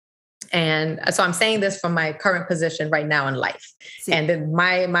 And so I'm saying this from my current position right now in life. See. And then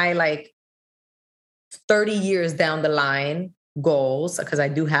my like 30 years down the line goals, because I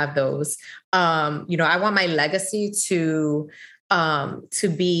do have those. I want my legacy to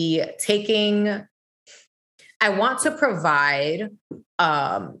be I want to provide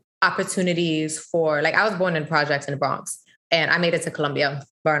opportunities for, like, I was born in projects in the Bronx and I made it to Columbia,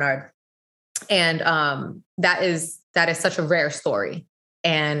 Barnard. And that is such a rare story.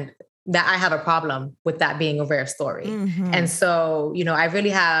 And that I have a problem with that being a rare story. Mm-hmm. And so, I really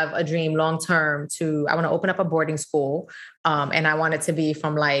have a dream long-term I want to open up a boarding school. And I want it to be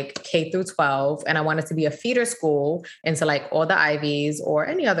from like K through 12. And I want it to be a feeder school into like all the Ivies or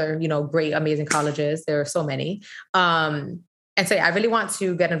any other, great, amazing colleges. There are so many. And so I really want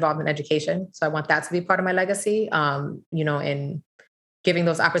to get involved in education. So I want that to be part of my legacy, in giving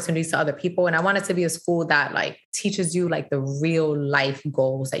those opportunities to other people. And I want it to be a school that like teaches you like the real life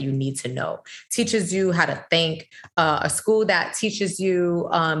goals that you need to know, teaches you how to think, a school that teaches you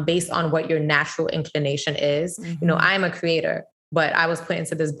based on what your natural inclination is. Mm-hmm. I'm a creator, but I was put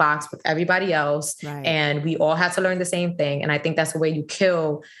into this box with everybody else, right. and we all had to learn the same thing. And I think that's the way you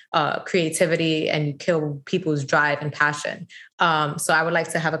kill creativity and you kill people's drive and passion. So I would like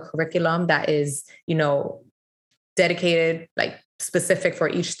to have a curriculum that is, dedicated, like specific for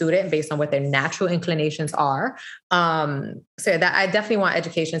each student based on what their natural inclinations are. So that I definitely want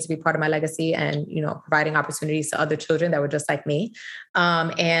education to be part of my legacy and, providing opportunities to other children that were just like me.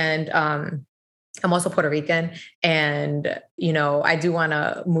 I'm also Puerto Rican, and, I do want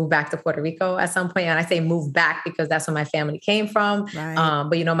to move back to Puerto Rico at some point. And I say move back because that's where my family came from. Right.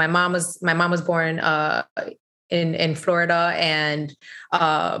 But, my mom was born in Florida, and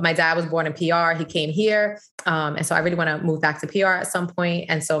my dad was born in PR. He came here. And so I really want to move back to PR at some point.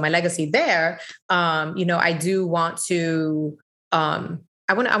 And so my legacy there, I do want to,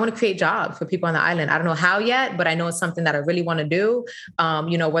 I want to create jobs for people on the island. I don't know how yet, but I know it's something that I really want to do.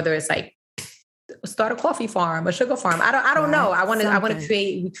 Whether it's like start a coffee farm, a sugar farm. I don't know. I want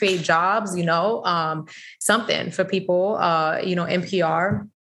to create jobs, something for people, in PR.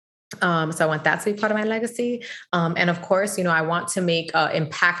 So I want that to be part of my legacy. And of course, I want to make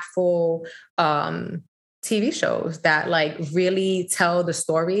impactful TV shows that like really tell the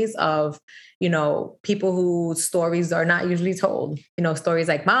stories of, people whose stories are not usually told, stories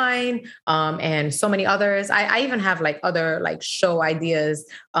like mine, and so many others. I even have like other like show ideas,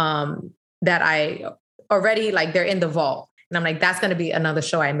 that I already like, they're in the vault. And I'm like, that's going to be another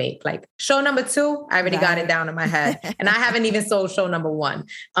show I make. Like show number 2, I already got it down in my head. And I haven't even sold show number 1.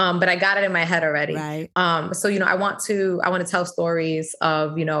 But I got it in my head already. Right. So, I want to tell stories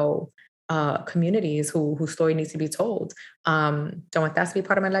of, communities whose story needs to be told. So I want that to be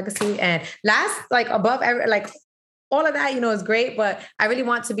part of my legacy. And last, like above every, like all of that, is great, but I really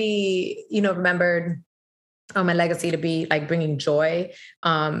want to be, remembered on my legacy to be like bringing joy.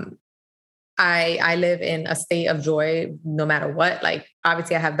 I live in a state of joy no matter what. Like,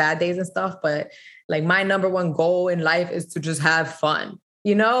 obviously I have bad days and stuff, but like my number one goal in life is to just have fun,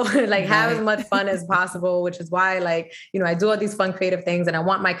 like have as much fun as possible, which is why like, I do all these fun, creative things, and I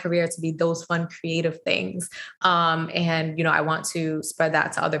want my career to be those fun, creative things. And, I want to spread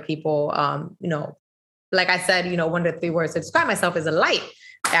that to other people. Like I said, one of the 3 words to describe myself is a light.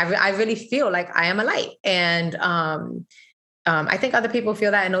 I really feel like I am a light. And, I think other people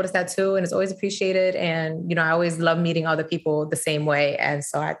feel that and notice that too. And it's always appreciated. And, I always love meeting other people the same way. And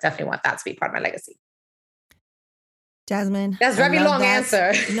so I definitely want that to be part of my legacy. Jasmine. That's very long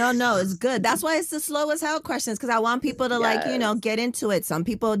answer. No, it's good. That's why it's the slow as hell questions, because I want people to like, get into it. Some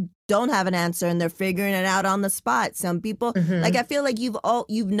people don't have an answer and they're figuring it out on the spot. Some people, like, I feel like you've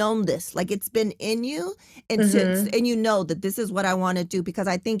known this, like it's been in you, and and you know that this is what I want to do, because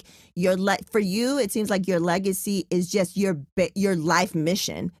I think for you, it seems like your legacy is just your life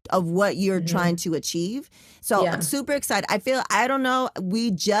mission of what you're trying to achieve. So I'm super excited. I don't know,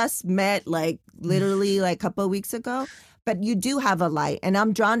 we just met like literally like a couple of weeks ago, but you do have a light, and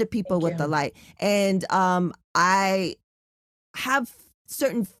I'm drawn to people with the light. And I have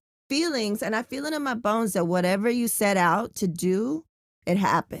certain feelings, and I feel it in my bones that whatever you set out to do, it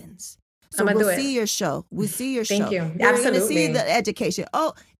happens. So we'll see your show. We'll see your show. Thank you. We're Absolutely. going to see the education.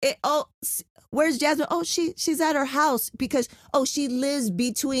 Where's Jasmine? Oh, she's at her house because, she lives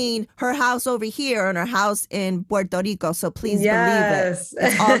between her house over here and her house in Puerto Rico. So please believe it.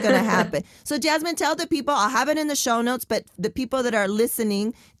 It's all going to happen. So Jasmine, tell the people, I'll have it in the show notes, but the people that are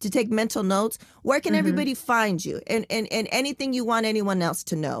listening to take mental notes, where can everybody find you? And anything you want anyone else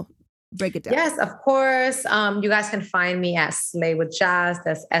to know? Break it down. Yes, of course. You guys can find me at Slay with Jazz.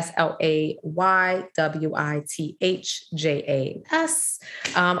 That's SLAYWITHJAS.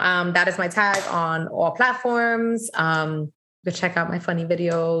 That is my tag on all platforms. To check out my funny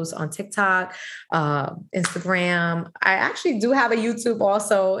videos on TikTok, Instagram. I actually do have a YouTube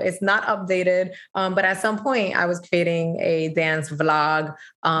also. It's not updated, but at some point I was creating a dance vlog,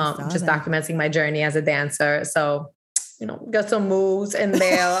 just documenting my journey as a dancer. So get some moves in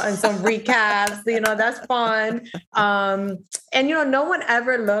there and some recaps, that's fun. And, no one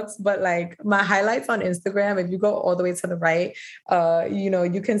ever looks, but like my highlights on Instagram, if you go all the way to the right,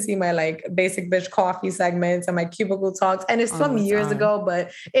 you can see my like basic bitch coffee segments and my cubicle talks. And it's from years ago,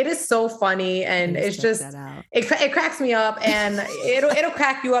 but it is so funny. And it's just, it cracks me up and it'll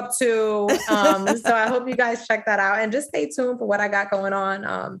crack you up too. So I hope you guys check that out and just stay tuned for what I got going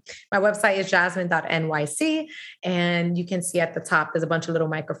on. My website is jasmine.nyc, and you can see at the top, there's a bunch of little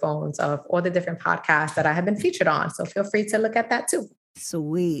microphones of all the different podcasts that I have been featured on. So feel free to look at that too.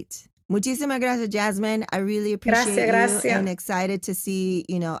 Sweet. Muchísimas gracias, Jasmine. I really appreciate you and excited to see,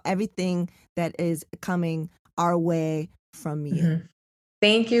 everything that is coming our way from you. Mm-hmm.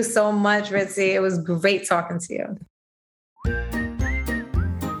 Thank you so much, Ritzy. It was great talking to you.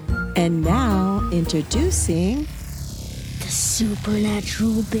 And now, introducing the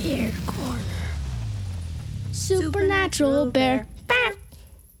Supernatural Bear Corner. Supernatural Bear.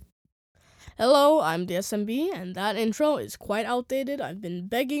 Hello, I'm the SMB, and that intro is quite outdated. I've been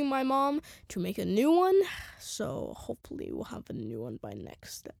begging my mom to make a new one, so hopefully we'll have a new one by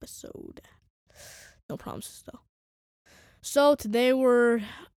next episode. No promises, though. So today we're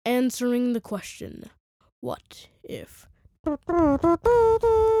answering the question, what if?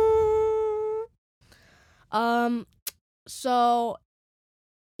 So,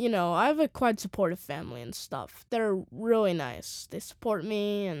 I have a quite supportive family and stuff. They're really nice. They support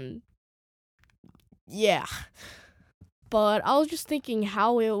me and yeah. But I was just thinking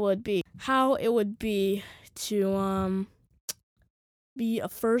how it would be to be a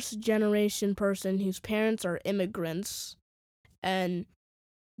first generation person whose parents are immigrants and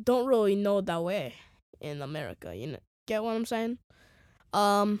don't really know that way in America, get what I'm saying?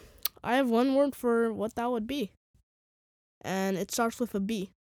 I have one word for what that would be. And it starts with a B.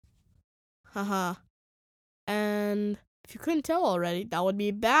 Haha. And if you couldn't tell already, that would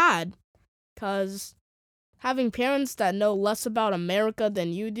be bad. 'Cause having parents that know less about America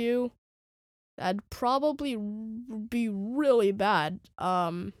than you do, that'd probably be really bad.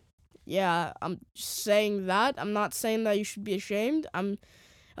 Yeah, I'm just saying that. I'm not saying that you should be ashamed.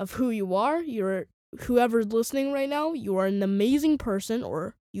 Of who you are. Whoever's listening right now, you are an amazing person,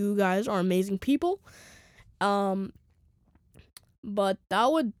 or you guys are amazing people. But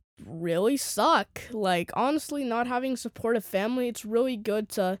that would really suck. Like, honestly, not having a supportive family, it's really good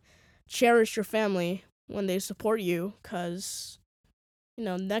to cherish your family when they support you, because,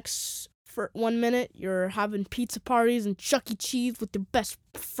 next for 1 minute, you're having pizza parties and Chuck E. Cheese with your best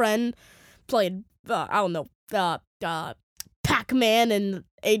friend, playing, Pac-Man in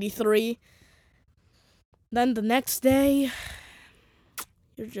 83. Then the next day,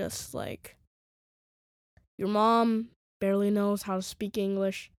 you're just like, your mom barely knows how to speak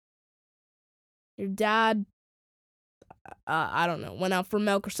English. Your dad, I don't know, went out for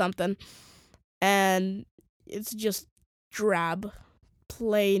milk or something. And it's just drab,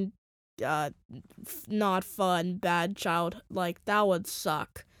 plain, not fun, bad child. Like, that would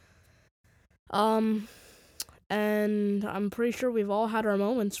suck. And I'm pretty sure we've all had our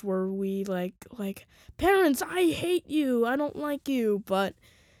moments where we like, parents, I hate you, I don't like you, but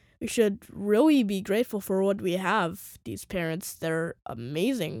we should really be grateful for what we have. These parents, they're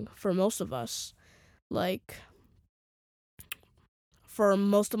amazing for most of us. Like, for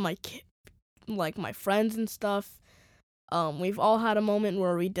most of my my friends and stuff, we've all had a moment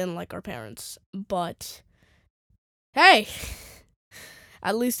where we didn't like our parents. But, hey,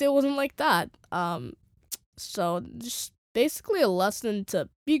 at least it wasn't like that. So, just basically a lesson to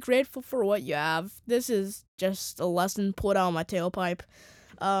be grateful for what you have. This is just a lesson put out my tailpipe.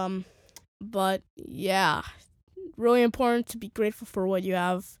 But yeah, really important to be grateful for what you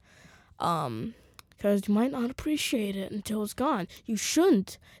have, because you might not appreciate it until it's gone. You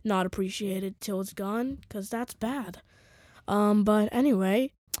shouldn't not appreciate it till it's gone, because that's bad. But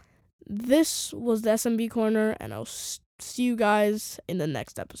anyway, this was the SMB Corner, and I'll see you guys in the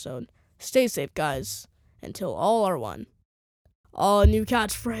next episode. Stay safe, guys, until all are one. Oh, new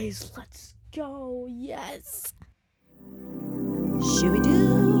catchphrase. Let's go. Yes.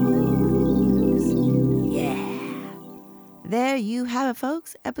 Shooby-doos. Yeah. There you have it,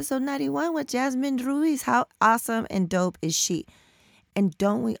 folks. Episode 91 with Jasmine Ruiz. How awesome and dope is she? And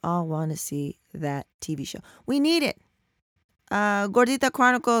don't we all want to see that TV show? We need it. Gordita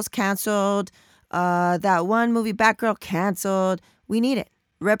Chronicles canceled. That one movie, Batgirl, canceled. We need it.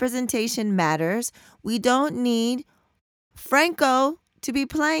 Representation matters. We don't need Franco to be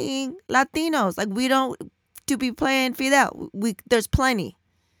playing Latinos. Like, we don't to be playing Fidel. There's plenty.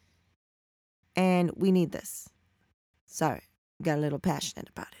 And we need this. Sorry, got a little passionate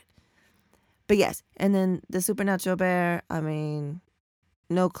about it. But yes, and then the supernatural bear, I mean,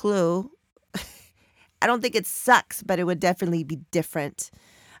 no clue. I don't think it sucks, but it would definitely be different.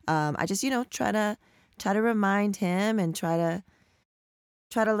 I just, try to remind him and try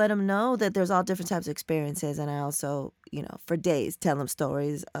to let him know that there's all different types of experiences. And I also, for days tell him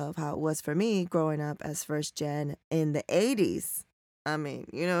stories of how it was for me growing up as first gen in the 80s. I mean,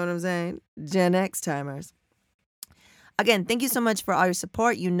 you know what I'm saying? Gen X timers. Again, thank you so much for all your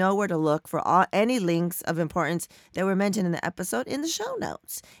support. You know where to look for any links of importance that were mentioned in the episode in the show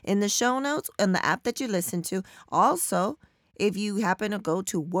notes. In the show notes, in the app that you listen to. Also, if you happen to go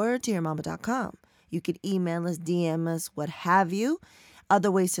to wordtoyourmama.com, you can email us, DM us, what have you. Other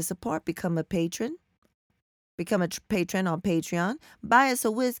ways to support, become a patron. Become a patron on Patreon. Buy us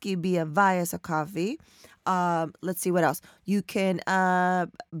a whiskey, buy us a coffee. Let's see what else. You can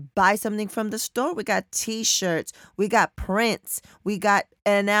buy something from the store. We got t-shirts. We got prints. We got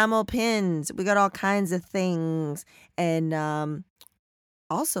enamel pins. We got all kinds of things. And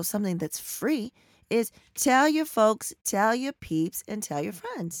also something that's free is tell your folks, tell your peeps, and tell your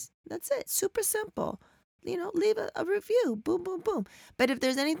friends. That's it. Super simple. Leave a review. Boom, boom, boom. But if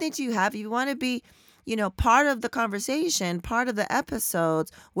there's anything you have, if you want to be, part of the conversation, part of the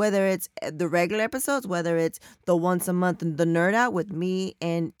episodes, whether it's the regular episodes, whether it's the once a month, the Nerd Out with me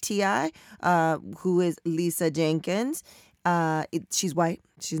and T.I., who is Lisa Jenkins. She's white.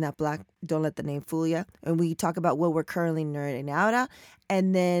 She's not black. Don't let the name fool you. And we talk about what we're currently nerding out at.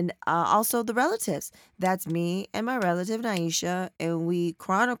 And then also the relatives. That's me and my relative Naisha. And we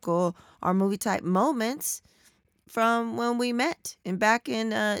chronicle our movie type moments from when we met and back in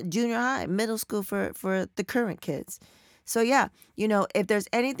junior high, middle school for the current kids. So yeah, if there's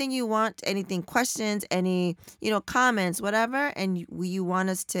anything you want, anything, questions, any, comments, whatever, and you want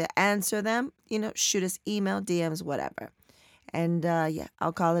us to answer them, shoot us email, DMs, whatever. And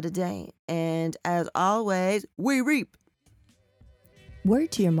I'll call it a day. And as always, we reap.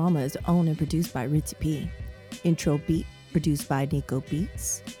 Word to Your Mama is owned and produced by Ritzy P. Intro beat produced by Nico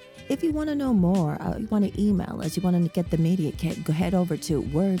Beats. If you want to know more, you want to email us, you want to get the media kit, go head over to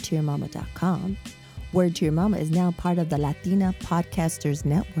wordtoyourmama.com. Word to Your Mama is now part of the Latina Podcasters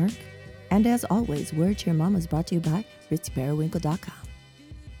Network. And as always, Word to Your Mama is brought to you by RitzyPeriwinkle.com.